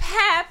 Oh, it's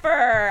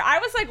pepper. I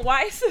was like,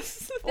 why is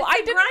this? Well,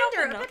 I didn't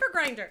grinder, a pepper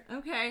grinder.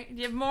 Okay, do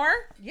you have more?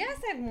 Yes,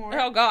 I have more.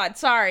 Oh God,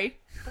 sorry.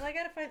 Well, I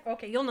gotta find.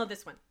 Okay, you'll know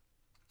this one.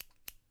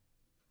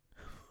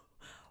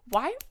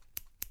 Why?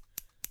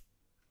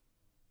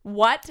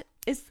 What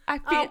is? I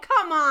feel. Oh,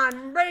 come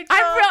on, Rachel.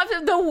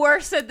 I'm the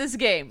worst at this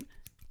game.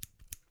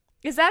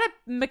 Is that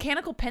a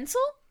mechanical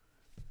pencil?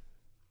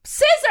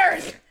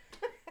 Scissors.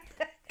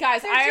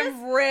 Guys, I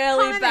am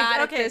really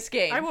bad at this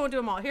game. I won't do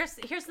them all. Here's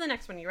the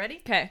next one. You ready?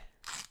 Okay.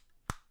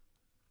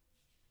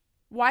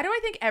 Why do I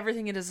think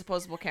everything is a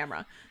disposable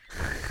camera?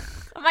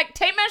 I'm like,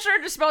 tape measure,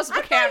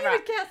 disposable camera. I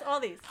thought you would guess all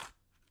these.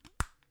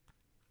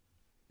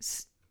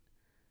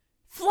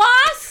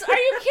 Floss? Are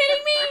you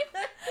kidding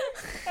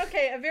me?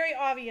 Okay, a very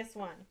obvious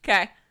one.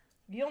 Okay.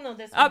 You'll know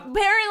this one.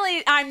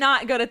 Apparently, I'm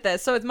not good at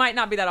this, so it might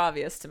not be that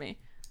obvious to me.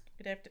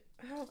 You'd have to.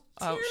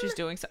 Oh, she's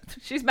doing something.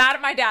 She's mad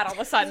at my dad all of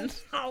a sudden.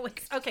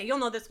 Okay, you'll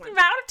know this one. The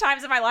amount of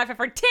times in my life I've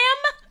heard, Tim!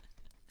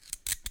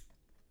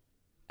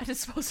 A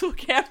disposable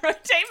camera,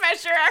 tape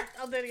measure.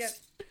 I'll do it again.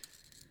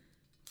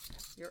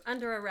 You're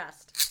under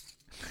arrest.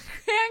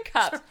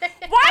 Handcuffs.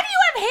 Why do you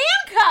have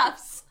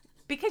handcuffs?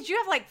 Because you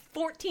have like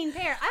 14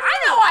 pairs. I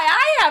know why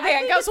I have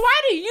handcuffs.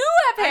 Why do you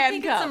have handcuffs? I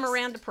think it's a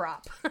Miranda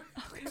prop.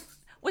 Okay.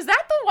 Was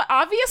that the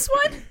obvious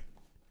one?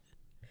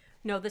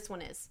 No, this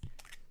one is.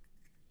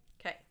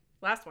 Okay,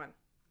 last one.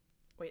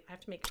 Wait, I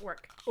have to make it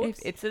work. Oops.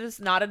 If it's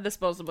not a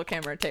disposable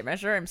camera tape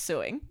measure, I'm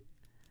suing.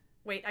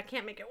 Wait, I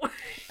can't make it work.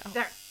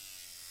 There.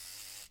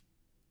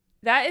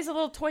 That is a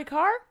little toy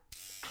car?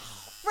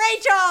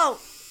 Rachel!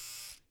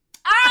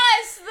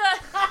 It's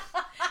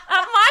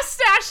a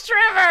mustache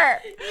trimmer!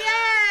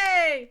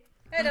 Yay!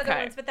 I had other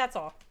Okay. ones, but that's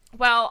all.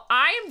 Well,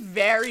 I am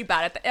very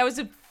bad at that. It was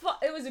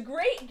a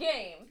great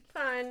game.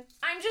 Fun.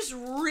 I'm just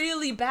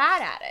really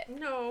bad at it.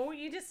 No,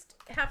 you just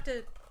have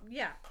to,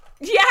 yeah.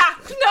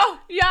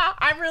 Yeah,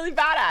 I'm really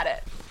bad at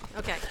it.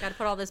 Okay, gotta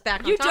put all this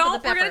back on You top don't.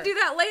 of the We're pepper. gonna do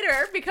that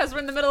later because we're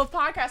in the middle of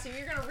podcasting.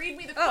 You're gonna read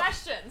me the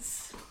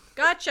questions.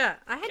 Gotcha.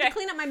 I had Okay. to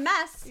clean up my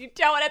mess. You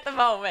don't at the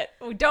moment.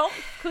 We don't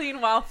clean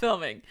while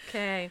filming.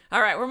 Okay.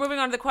 All right, we're moving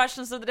on to the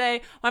questions of the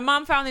day. My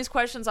mom found these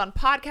questions on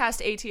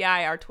Podcast ATI,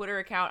 our Twitter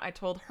account. I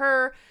told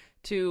her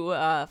to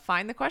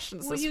find the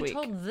questions this week.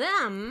 Well, you told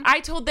them. I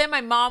told them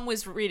my mom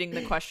was reading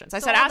the questions. I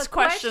So said, all ask the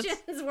questions.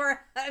 were,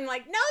 I'm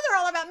like, no, they're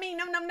all about me.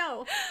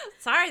 No.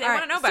 Sorry, they All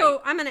want right, to know about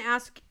so I'm going to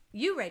ask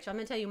you, Rachel. I'm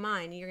going to tell you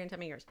mine, and you're going to tell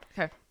me yours.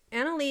 you. Okay.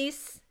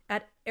 Annalise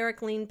at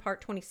Eric Lean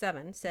Part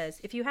 27 says,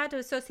 if you had to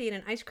associate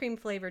an ice cream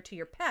flavor to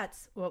your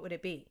pets, what would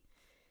it be?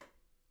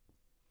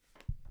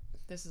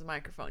 This is a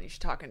microphone. You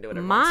should talk into it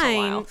every once in a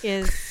while. Mine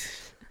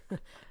is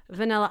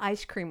vanilla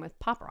ice cream with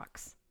Pop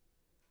Rocks.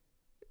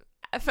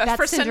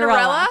 For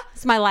Cinderella?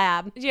 It's my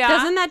lab. Yeah.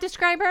 Doesn't that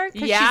describe her?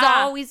 Because she's Yeah.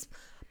 always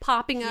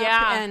popping up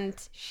Yeah. and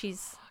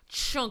she's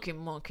Chunky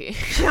monkey.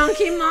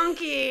 chunky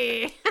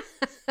monkey.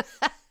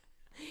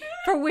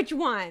 For which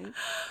one?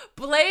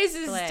 Blaze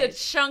is Blaze. the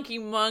chunky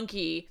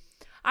monkey.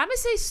 I'm going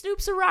to say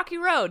Snoop's a rocky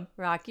road.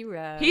 Rocky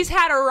Road. He's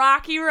had a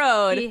rocky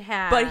road. He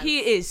has. But he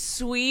is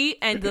sweet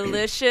and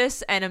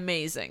delicious and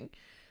amazing.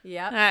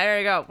 Yep. There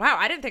you go. Wow,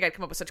 I didn't think I'd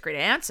come up with such great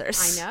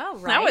answers. I know,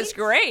 That was right?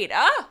 great.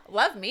 Oh,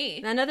 love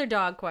me. Another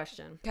dog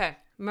question. Okay.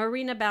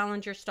 Marina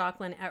Ballinger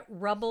Stockland at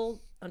Rubble_Wolf.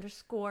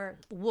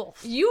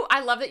 I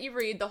love that you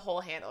read the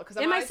whole handle because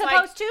Am I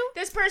supposed to?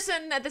 This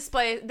person at this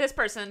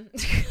person.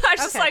 I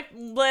just Okay. like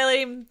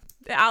Lily,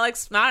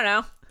 Alex. I don't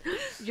know.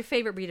 Your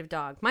favorite breed of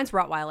dog? Mine's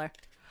Rottweiler.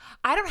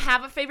 I don't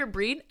have a favorite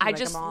breed. I like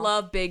just them all?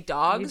 love big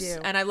dogs, You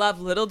do. and I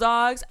love little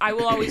dogs. I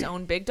will always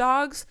own big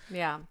dogs,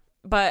 Yeah.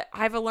 but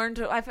I've learned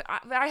to.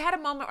 I had a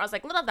moment where I was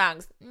like, little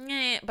dogs,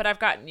 but I've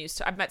gotten used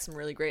to. I've met some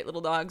really great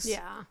little dogs.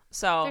 Yeah.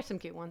 So There's some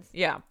cute ones.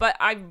 yeah, but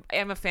I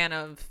am a fan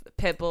of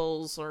pit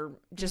bulls or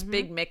just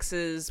big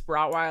mixes,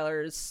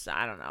 Rottweilers.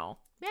 I don't know.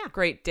 Yeah.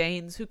 Great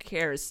Danes. Who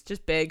cares?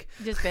 Just big.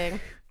 Just big.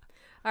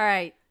 All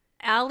right.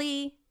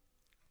 Allie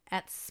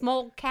at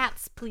Small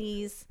Cats,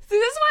 please. See,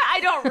 this is why I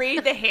don't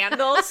read the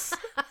handles.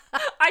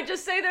 I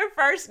just say their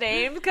first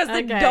name because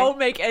they Okay. don't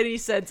make any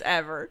sense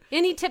ever.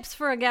 Any tips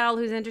for a gal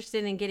who's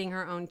interested in getting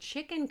her own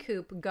chicken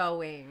coop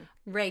going?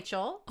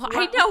 Rachel?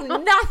 I know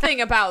nothing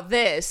about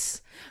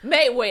this.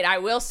 Wait, I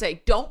will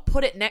say, don't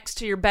put it next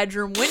to your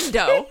bedroom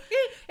window.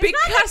 It's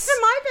not next to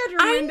my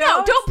bedroom window. I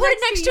know. Don't It's put it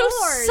next next to to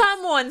yours.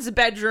 someone's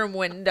bedroom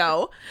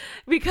window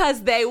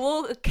because they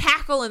will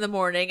cackle in the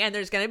morning and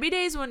there's going to be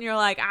days when you're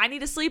like, I need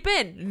to sleep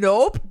in.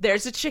 Nope.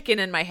 There's a chicken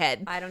in my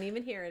head. I don't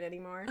even hear it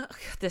anymore. Ugh,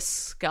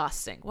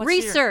 disgusting. What's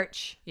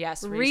Research.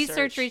 Yes,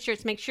 Research.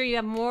 research. Make sure you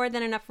have more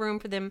than enough room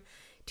for them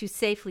to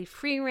safely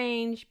free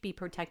range, be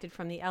protected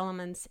from the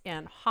elements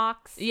and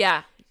hawks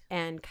Yeah.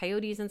 and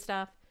coyotes and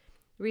stuff.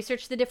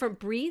 Research the different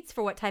breeds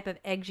for what type of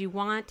eggs you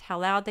want, how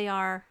loud they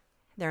are.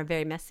 They're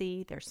very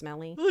messy. They're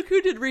smelly. Look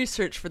who did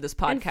research for this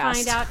podcast. And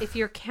find out if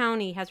your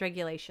county has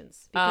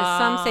regulations. Because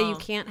some say you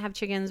can't have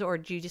chickens or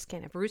you just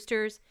can't have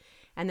roosters.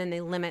 And then they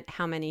limit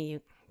how many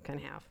you can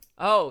have.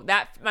 Oh,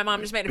 my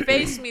mom just made a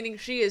face, meaning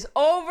she is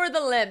over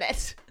the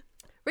limit.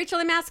 Rachel,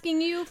 I'm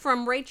asking you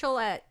from Rachel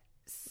at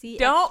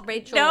Don't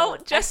Rachel.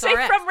 Don't just say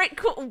SRX. from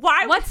Rachel.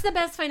 Why? What's the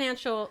best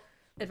financial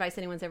advice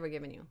anyone's ever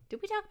given you?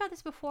 Did we talk about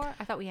this before?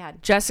 I thought we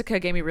had. Jessica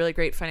gave me really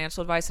great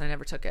financial advice, and I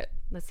never took it.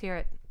 Let's hear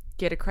it.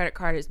 Get a credit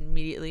card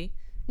immediately.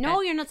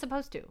 No, you're not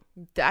supposed to.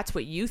 That's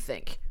what you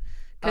think,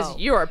 because Oh.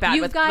 you're bad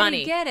You've with got money.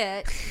 to get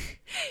it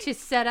to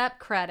set up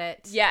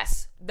credit.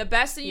 Yes, the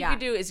best thing you Yeah. can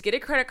do is get a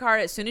credit card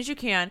as soon as you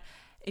can,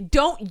 and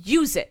don't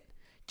use it.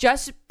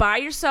 Just buy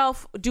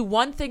yourself, do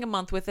one thing a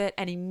month with it,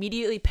 and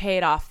immediately pay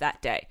it off that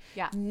day.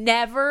 Yeah.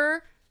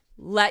 Never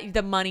let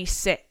the money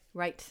sit.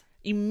 Right.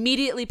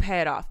 Immediately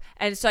pay it off.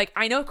 And it's like,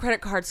 I know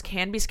credit cards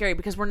can be scary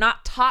because we're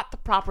not taught the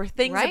proper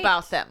things Right.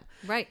 about them.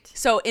 Right.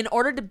 So in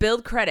order to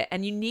build credit,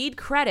 and you need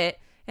credit,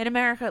 in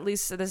America at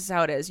least, this is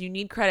how it is, you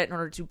need credit in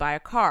order to buy a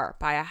car,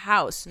 buy a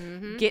house,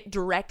 get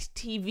direct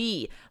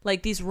TV,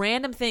 like these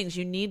random things.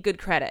 You need good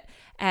credit,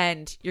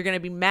 and you're going to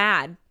be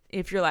mad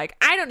if you're like,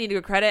 I don't need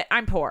good credit,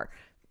 I'm poor.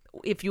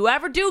 If you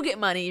ever do get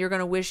money, you're going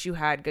to wish you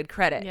had good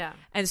credit. Yeah.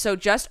 And so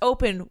just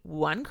open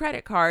one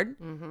credit card,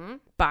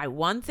 buy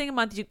one thing a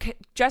month.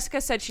 Jessica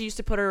said she used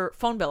to put her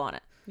phone bill on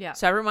it. Yeah.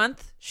 So every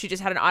month she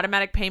just had an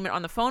automatic payment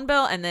on the phone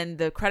bill, and then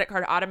the credit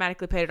card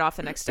automatically paid it off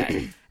the next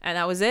day. And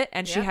that was it.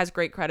 And she Yeah. has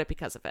great credit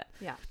because of it.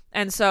 Yeah.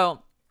 And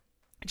so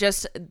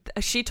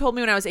she told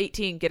me when I was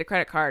 18, get a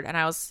credit card. And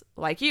I was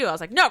like you. I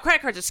was like, no,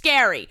 credit cards are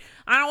scary.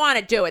 I don't want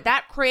to do it.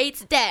 That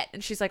creates debt.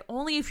 And she's like,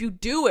 only if you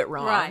do it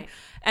wrong. Right.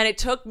 And it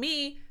took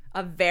me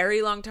a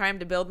very long time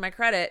to build my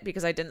credit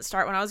because I didn't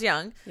start when I was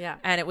young. Yeah.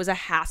 And it was a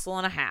hassle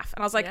and a half.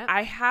 And I was like, Yep.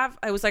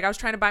 I was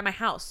trying to buy my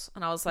house.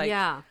 And I was like,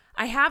 Yeah.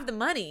 I have the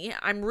money.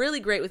 I'm really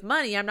great with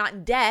money. I'm not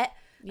in debt.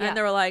 Yeah. And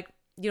they were like,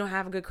 you don't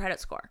have a good credit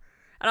score.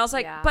 And I was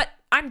like, Yeah. but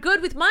I'm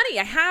good with money.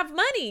 I have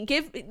money.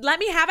 Let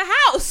me have a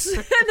house.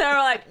 And they were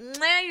like,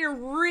 nah, you're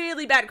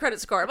really bad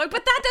credit score. I'm like,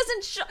 but that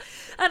doesn't show.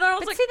 And I was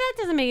But like, see, that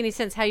doesn't make any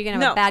sense. How you going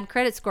to have No. a bad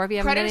credit score if you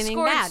haven't done credit anything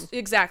scores, bad?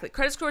 exactly.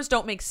 Credit scores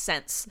don't make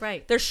sense.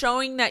 Right. They're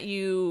showing that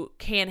you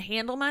can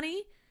handle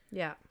money.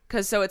 Yeah.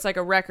 Because so it's like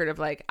a record of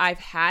like, I've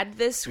had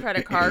this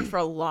credit card for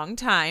a long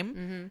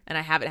time and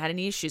I haven't had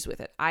any issues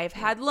with it. I've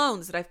had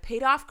loans that I've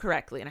paid off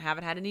correctly and I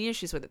haven't had any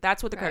issues with it.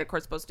 That's what the credit score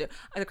is supposed to do.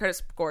 The credit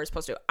score is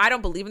supposed to do. I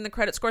don't believe in the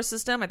credit score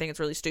system. I think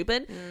it's really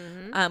stupid.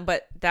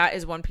 But that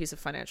is one piece of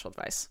financial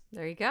advice.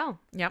 There you go.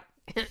 Yep.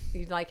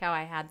 You like how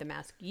I had them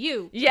ask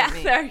you. Yeah, not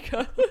me. there you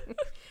go.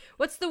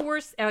 What's the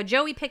worst?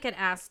 Joey Pickett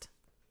asked.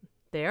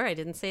 There, I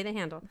didn't say the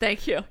handle.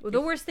 Thank you. The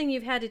worst thing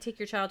you've had to take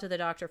your child to the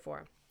doctor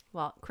for?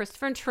 Well,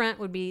 Christopher and Trent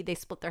would be they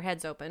split their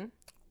heads open.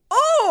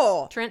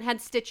 Oh, Trent had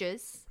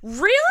stitches,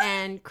 really?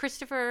 and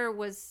Christopher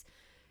was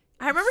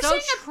I remember so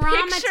seeing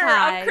a picture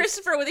traumatized. of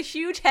Christopher with a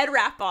huge head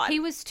wrap on.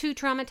 he was too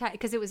traumatized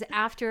because it was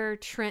after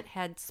Trent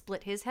had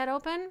split his head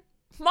open.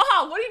 Mom,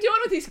 what are you doing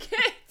with these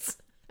kids?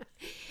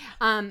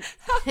 How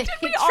Did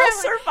we all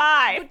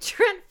survive?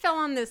 Trent fell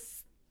on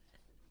this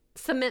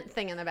cement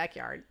thing in the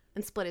backyard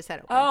and split his head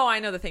open. Oh, I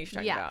know the things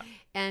you're talking yeah. about.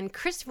 And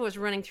Christopher was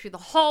running through the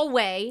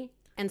hallway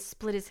and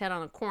split his head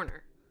on a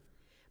corner.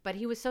 But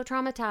he was so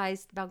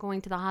traumatized about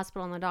going to the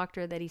hospital and the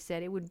doctor that he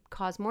said it would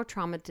cause more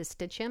trauma to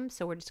stitch him,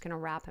 so we're just going to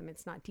wrap him.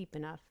 It's not deep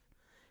enough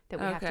that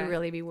we have to Okay.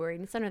 really be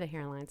worried. It's under the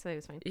hairline, so it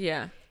was fine.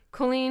 Yeah.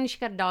 Colleen, she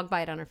got a dog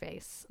bite on her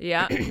face.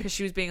 Yeah, because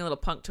she was being a little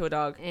punk to a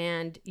dog.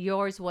 And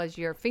yours was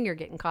your finger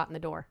getting caught in the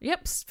door.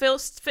 Yep,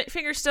 Phil's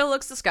finger still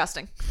looks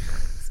disgusting.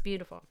 It's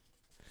beautiful.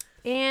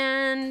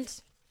 And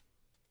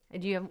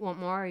do you want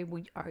more?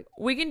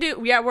 We can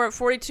do, yeah, we're at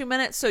 42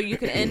 minutes, so you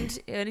can end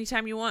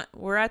anytime you want.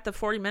 We're at the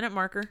 40-minute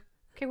marker.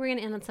 Okay, we're going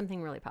to end on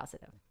something really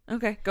positive.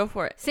 Okay, go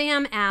for it.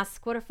 Sam asks,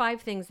 what are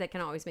 5 things that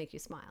can always make you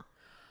smile?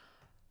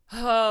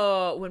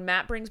 Oh, when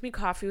Matt brings me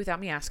coffee without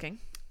me asking.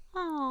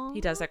 Oh,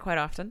 He does that quite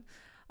often.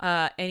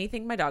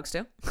 Anything my dogs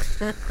do.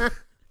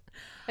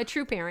 a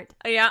true parent.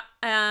 Yeah.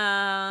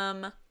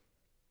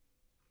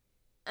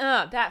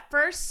 That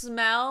first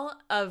smell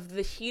of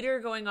the heater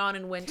going on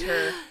in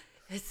winter.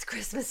 It's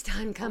Christmas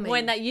time coming.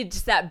 When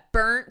that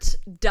burnt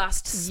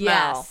dust smell.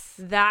 Yes.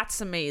 That's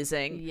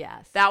amazing.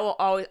 Yes. That will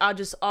always, I'll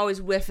just always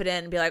whiff it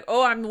in and be like,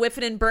 oh, I'm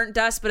whiffing in burnt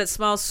dust, but it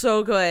smells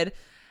so good.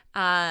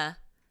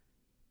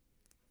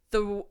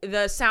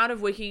 The sound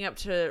of waking up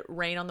to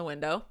rain on the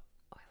window.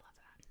 Oh, I love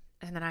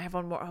that. And then I have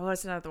one more. Oh,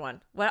 what's another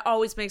one? What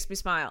always makes me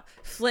smile?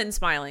 Flynn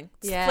smiling.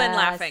 Yes. Flynn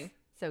laughing.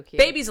 So cute.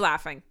 Baby's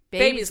laughing.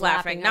 Babies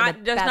laughing are Not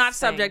the just best not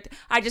thing. subject.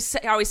 I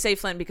always say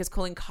Flynn because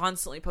Colleen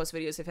constantly posts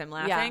videos of him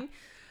laughing.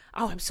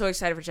 Oh, I'm so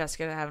excited for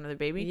Jessica to have another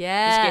baby.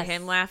 Yes. Just get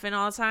him laughing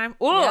all the time.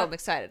 Oh, Yep. I'm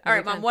excited. All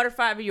Every right, Mom, time. what are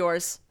 5 of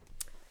yours?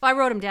 Well, I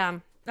wrote them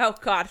down. Oh,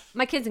 God.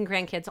 My kids and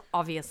grandkids,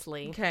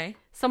 obviously. Okay.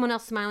 Someone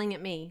else smiling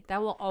at me.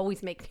 That will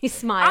always make me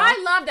smile.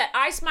 I love that.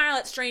 I smile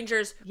at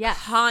strangers Yes.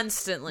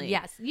 constantly.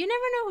 Yes. You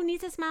never know who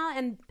needs a smile.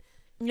 And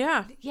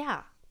Yeah.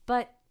 yeah,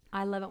 but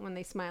I love it when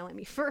they smile at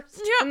me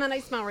first. Yeah. And then I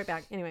smile right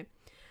back. Anyway,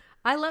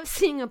 I love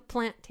seeing a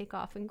plant take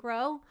off and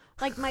grow,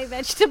 like my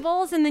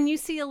vegetables. And then you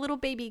see a little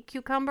baby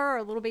cucumber or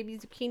a little baby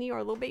zucchini or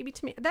a little baby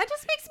tomato. That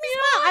just makes me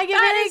smile. I get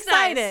That very is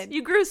nice. excited.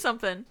 You grew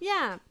something.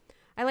 Yeah.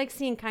 I like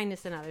seeing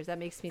kindness in others. That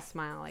makes me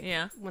smile. Like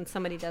Yeah. when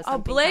somebody does Oh,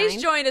 something Blaze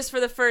kind. joined us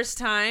for the first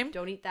time.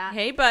 Don't eat that.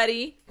 Hey,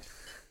 buddy.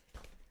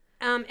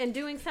 and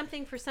doing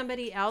something for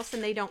somebody else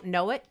and they don't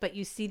know it, but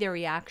you see their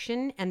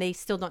reaction and they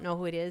still don't know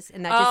who it is,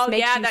 and that just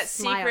makes you that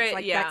smile. secret, It's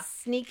like that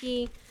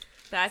sneaky.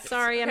 That's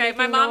sorry. Okay, I'm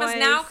my mom noise. is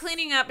now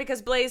cleaning up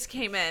because Blaze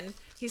came in.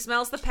 He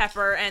smells the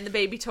pepper and the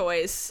baby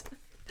toys.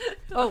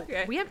 Oh,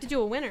 we have to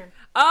do a winner.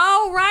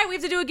 Oh, right. We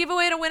have to do a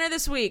giveaway to winner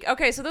this week.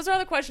 Okay, so those are all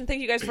the questions.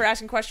 Thank you guys for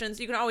asking questions.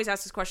 You can always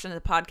ask us questions in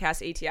the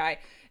podcast ATI.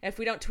 If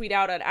we don't tweet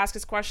out at Ask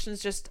Us Questions,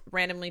 just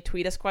randomly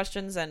tweet us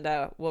questions and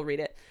we'll read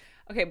it.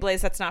 Okay,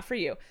 Blaze, that's not for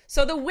you.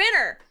 So the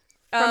winner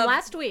From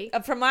last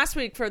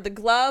week for the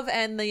glove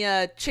and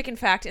the chicken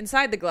fact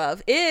inside the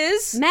glove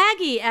is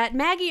Maggie at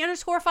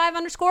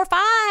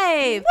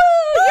Maggie_5_5. Woo!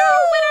 You're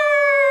a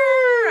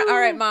winner! All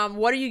right, Mom,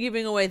 what are you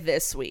giving away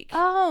this week?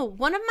 Oh,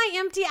 one of my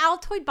empty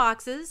Altoid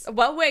boxes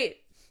Well, wait.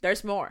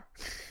 There's more.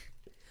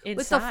 Inside.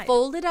 with a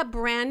folded up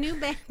brand new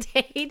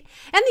Band-Aid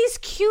and these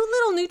cute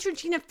little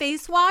Neutrogena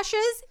face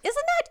washes.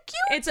 Isn't that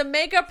cute? It's a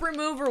makeup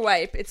remover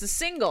wipe. It's a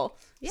single.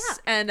 Yeah.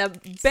 And a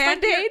It's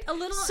Band-Aid. like a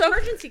little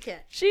emergency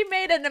kit. She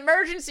made an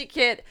emergency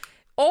kit.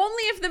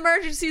 Only if the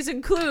emergencies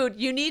include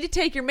you need to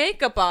take your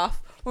makeup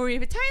off, or you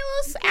have a tiny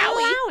little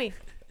owie,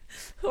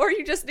 or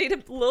you just need a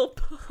little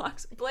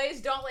box.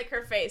 Blaze, don't lick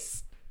her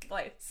face.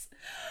 Blaze.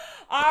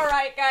 All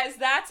right, guys,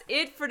 that's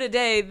it for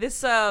today.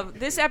 This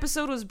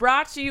episode was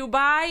brought to you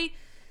by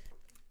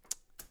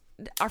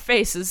our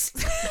faces.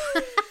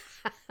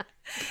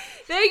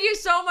 Thank you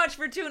so much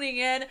for tuning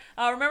in.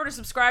 Remember to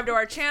subscribe to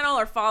our channel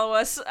or follow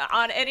us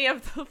on any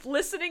of the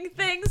listening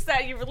things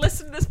that you've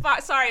listened to this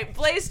podcast. Sorry,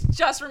 Blaze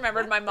just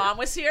remembered my mom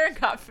was here and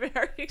got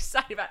very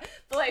excited about it.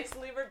 Blaze,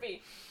 leave her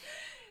be.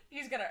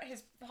 His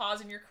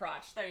paw's in your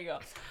crotch. There you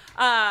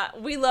go.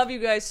 We love you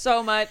guys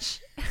so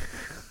much.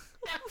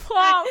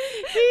 Wow.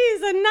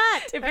 He's a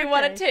nut. If you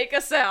want to take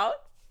us out.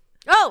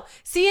 Oh,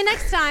 see you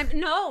next time.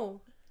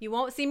 No, you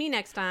won't see me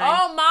next time.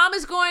 Oh, Mom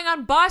is going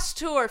on bus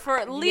tour for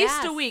at least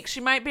Yes. a week. She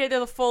might be there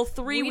the full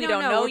 3. We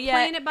don't know We're yet.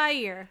 playing it by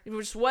ear.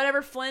 Just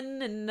whatever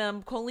Flynn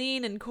and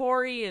Colleen and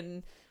Corey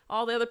and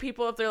all the other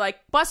people, if they're like,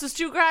 bus is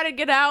too crowded,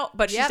 get out.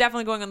 But she's Yep.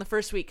 definitely going on the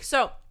first week.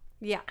 So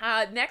Yeah.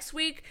 next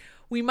week,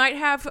 we might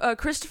have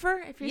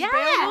Christopher, if he's Yes.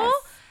 available.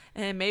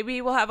 And maybe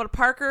we'll have a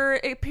Parker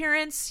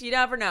appearance. You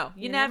never know.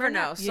 You never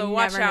know. So You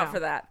watch never out know. for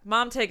that.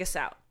 Mom, take us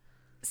out.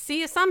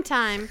 See you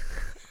sometime.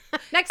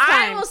 Next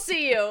time. I will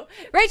see you.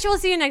 Rachel will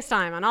see you next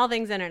time on All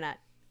Things Internet.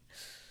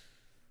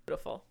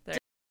 Beautiful. There.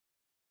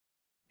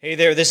 Hey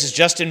there, this is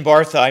Justin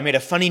Bartha. I made a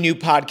funny new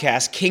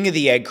podcast, King of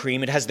the Egg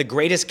Cream. It has the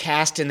greatest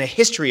cast in the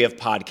history of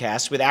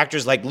podcasts with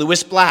actors like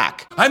Louis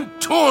Black, I'm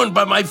torn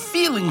by my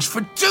feelings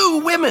for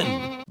 2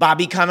 women.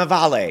 Bobby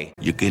Cannavale,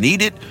 You can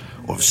eat it,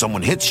 or if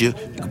someone hits you,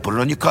 you can put it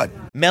on your cut.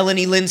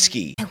 Melanie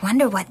Linsky, I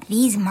wonder what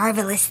these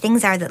marvelous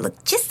things are that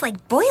look just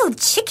like boiled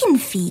chicken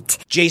feet.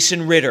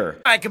 Jason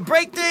Ritter, I can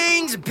break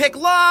things and pick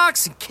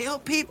locks and kill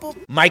people.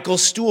 Michael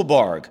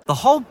Stuhlbarg, The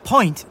whole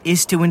point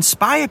is to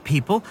inspire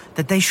people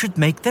that they should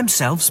make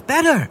themselves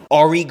better.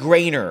 Ari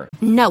Grainer,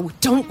 No,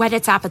 don't whet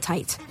its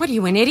appetite. What are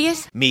you, an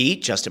idiot? me,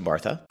 Justin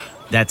Bartha,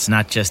 That's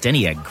not just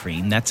any egg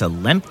cream, that's a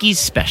Lemke's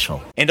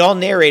special. and all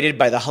narrated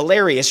by the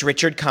hilarious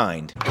Richard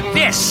Kind.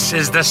 This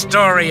is the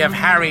story of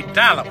Harry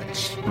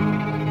Dalowitz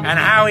and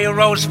how he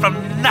rose from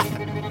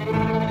nothing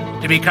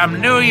to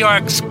become New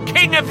York's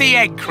King of the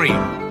Egg Cream.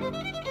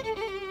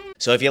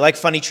 So if you like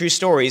funny true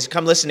stories,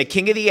 come listen to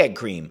King of the Egg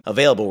Cream,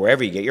 available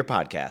wherever you get your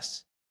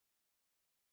podcasts.